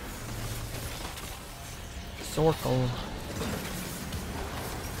 Circle.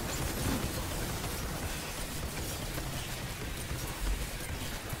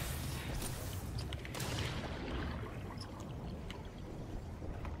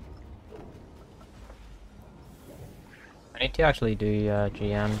 I need to actually do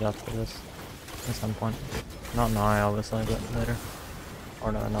GMs after this at some point. Not now, obviously, but later.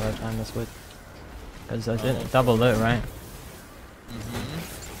 Or no, another time this week. Because I did double loot, right?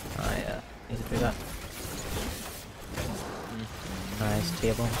 Mm-hmm. Oh yeah, need to do that. Nice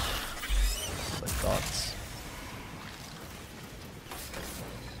table. With thoughts.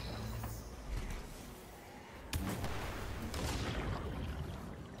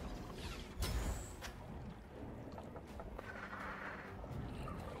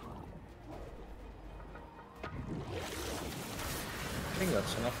 I think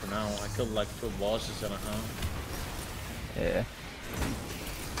that's enough for now. I killed like 2 bosses and a half. Yeah.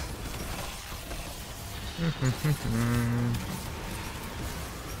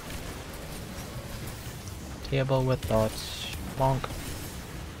 Table with thoughts. Bonk.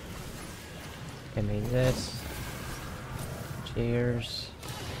 Give me this. Cheers.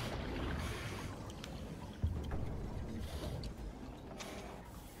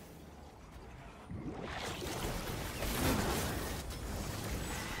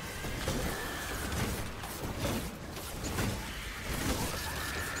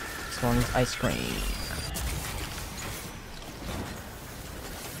 This one's ice cream.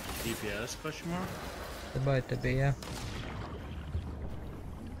 DPS question mark? About to be, yeah.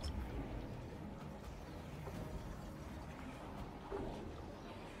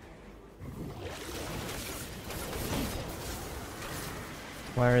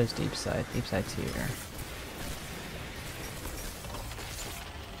 Where is deep side? Deep side's here.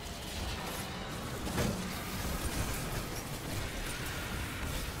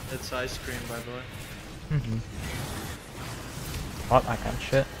 It's ice cream, by the way. What? I can't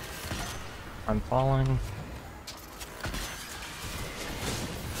shit. I'm falling.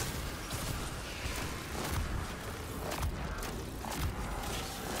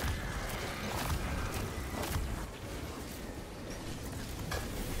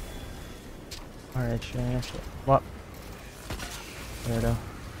 Alright, shit. What? Weirdo.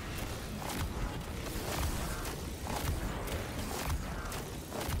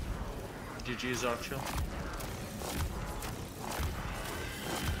 GG's Archer.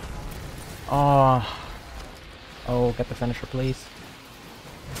 Oh. Oh, get the finisher, please.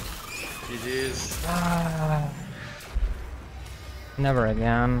 GG's. Ah. Never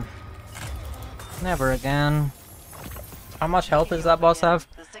again. Never again. How much health does that boss have?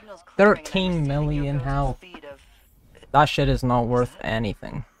 13 million health. That shit is not worth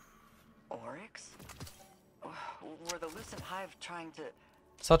anything. Oryx? Were the Lucent Hive trying to...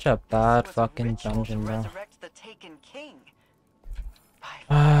 Such a This bad was a fucking ritual dungeon, to bro. resurrect the taken king.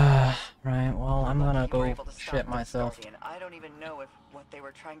 Right, well, I'm gonna Lucky you were go able to stop shit this, myself. Guardian. I don't even know if what they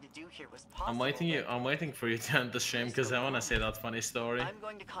were trying to do here was possible. I'm waiting for you to end the stream because I want to say that funny story. I'm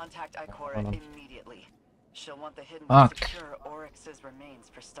going to contact Ikora Hold on. immediately. She'll want the hidden Fuck. to secure Oryx's remains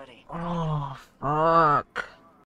for study. Oh, fuck.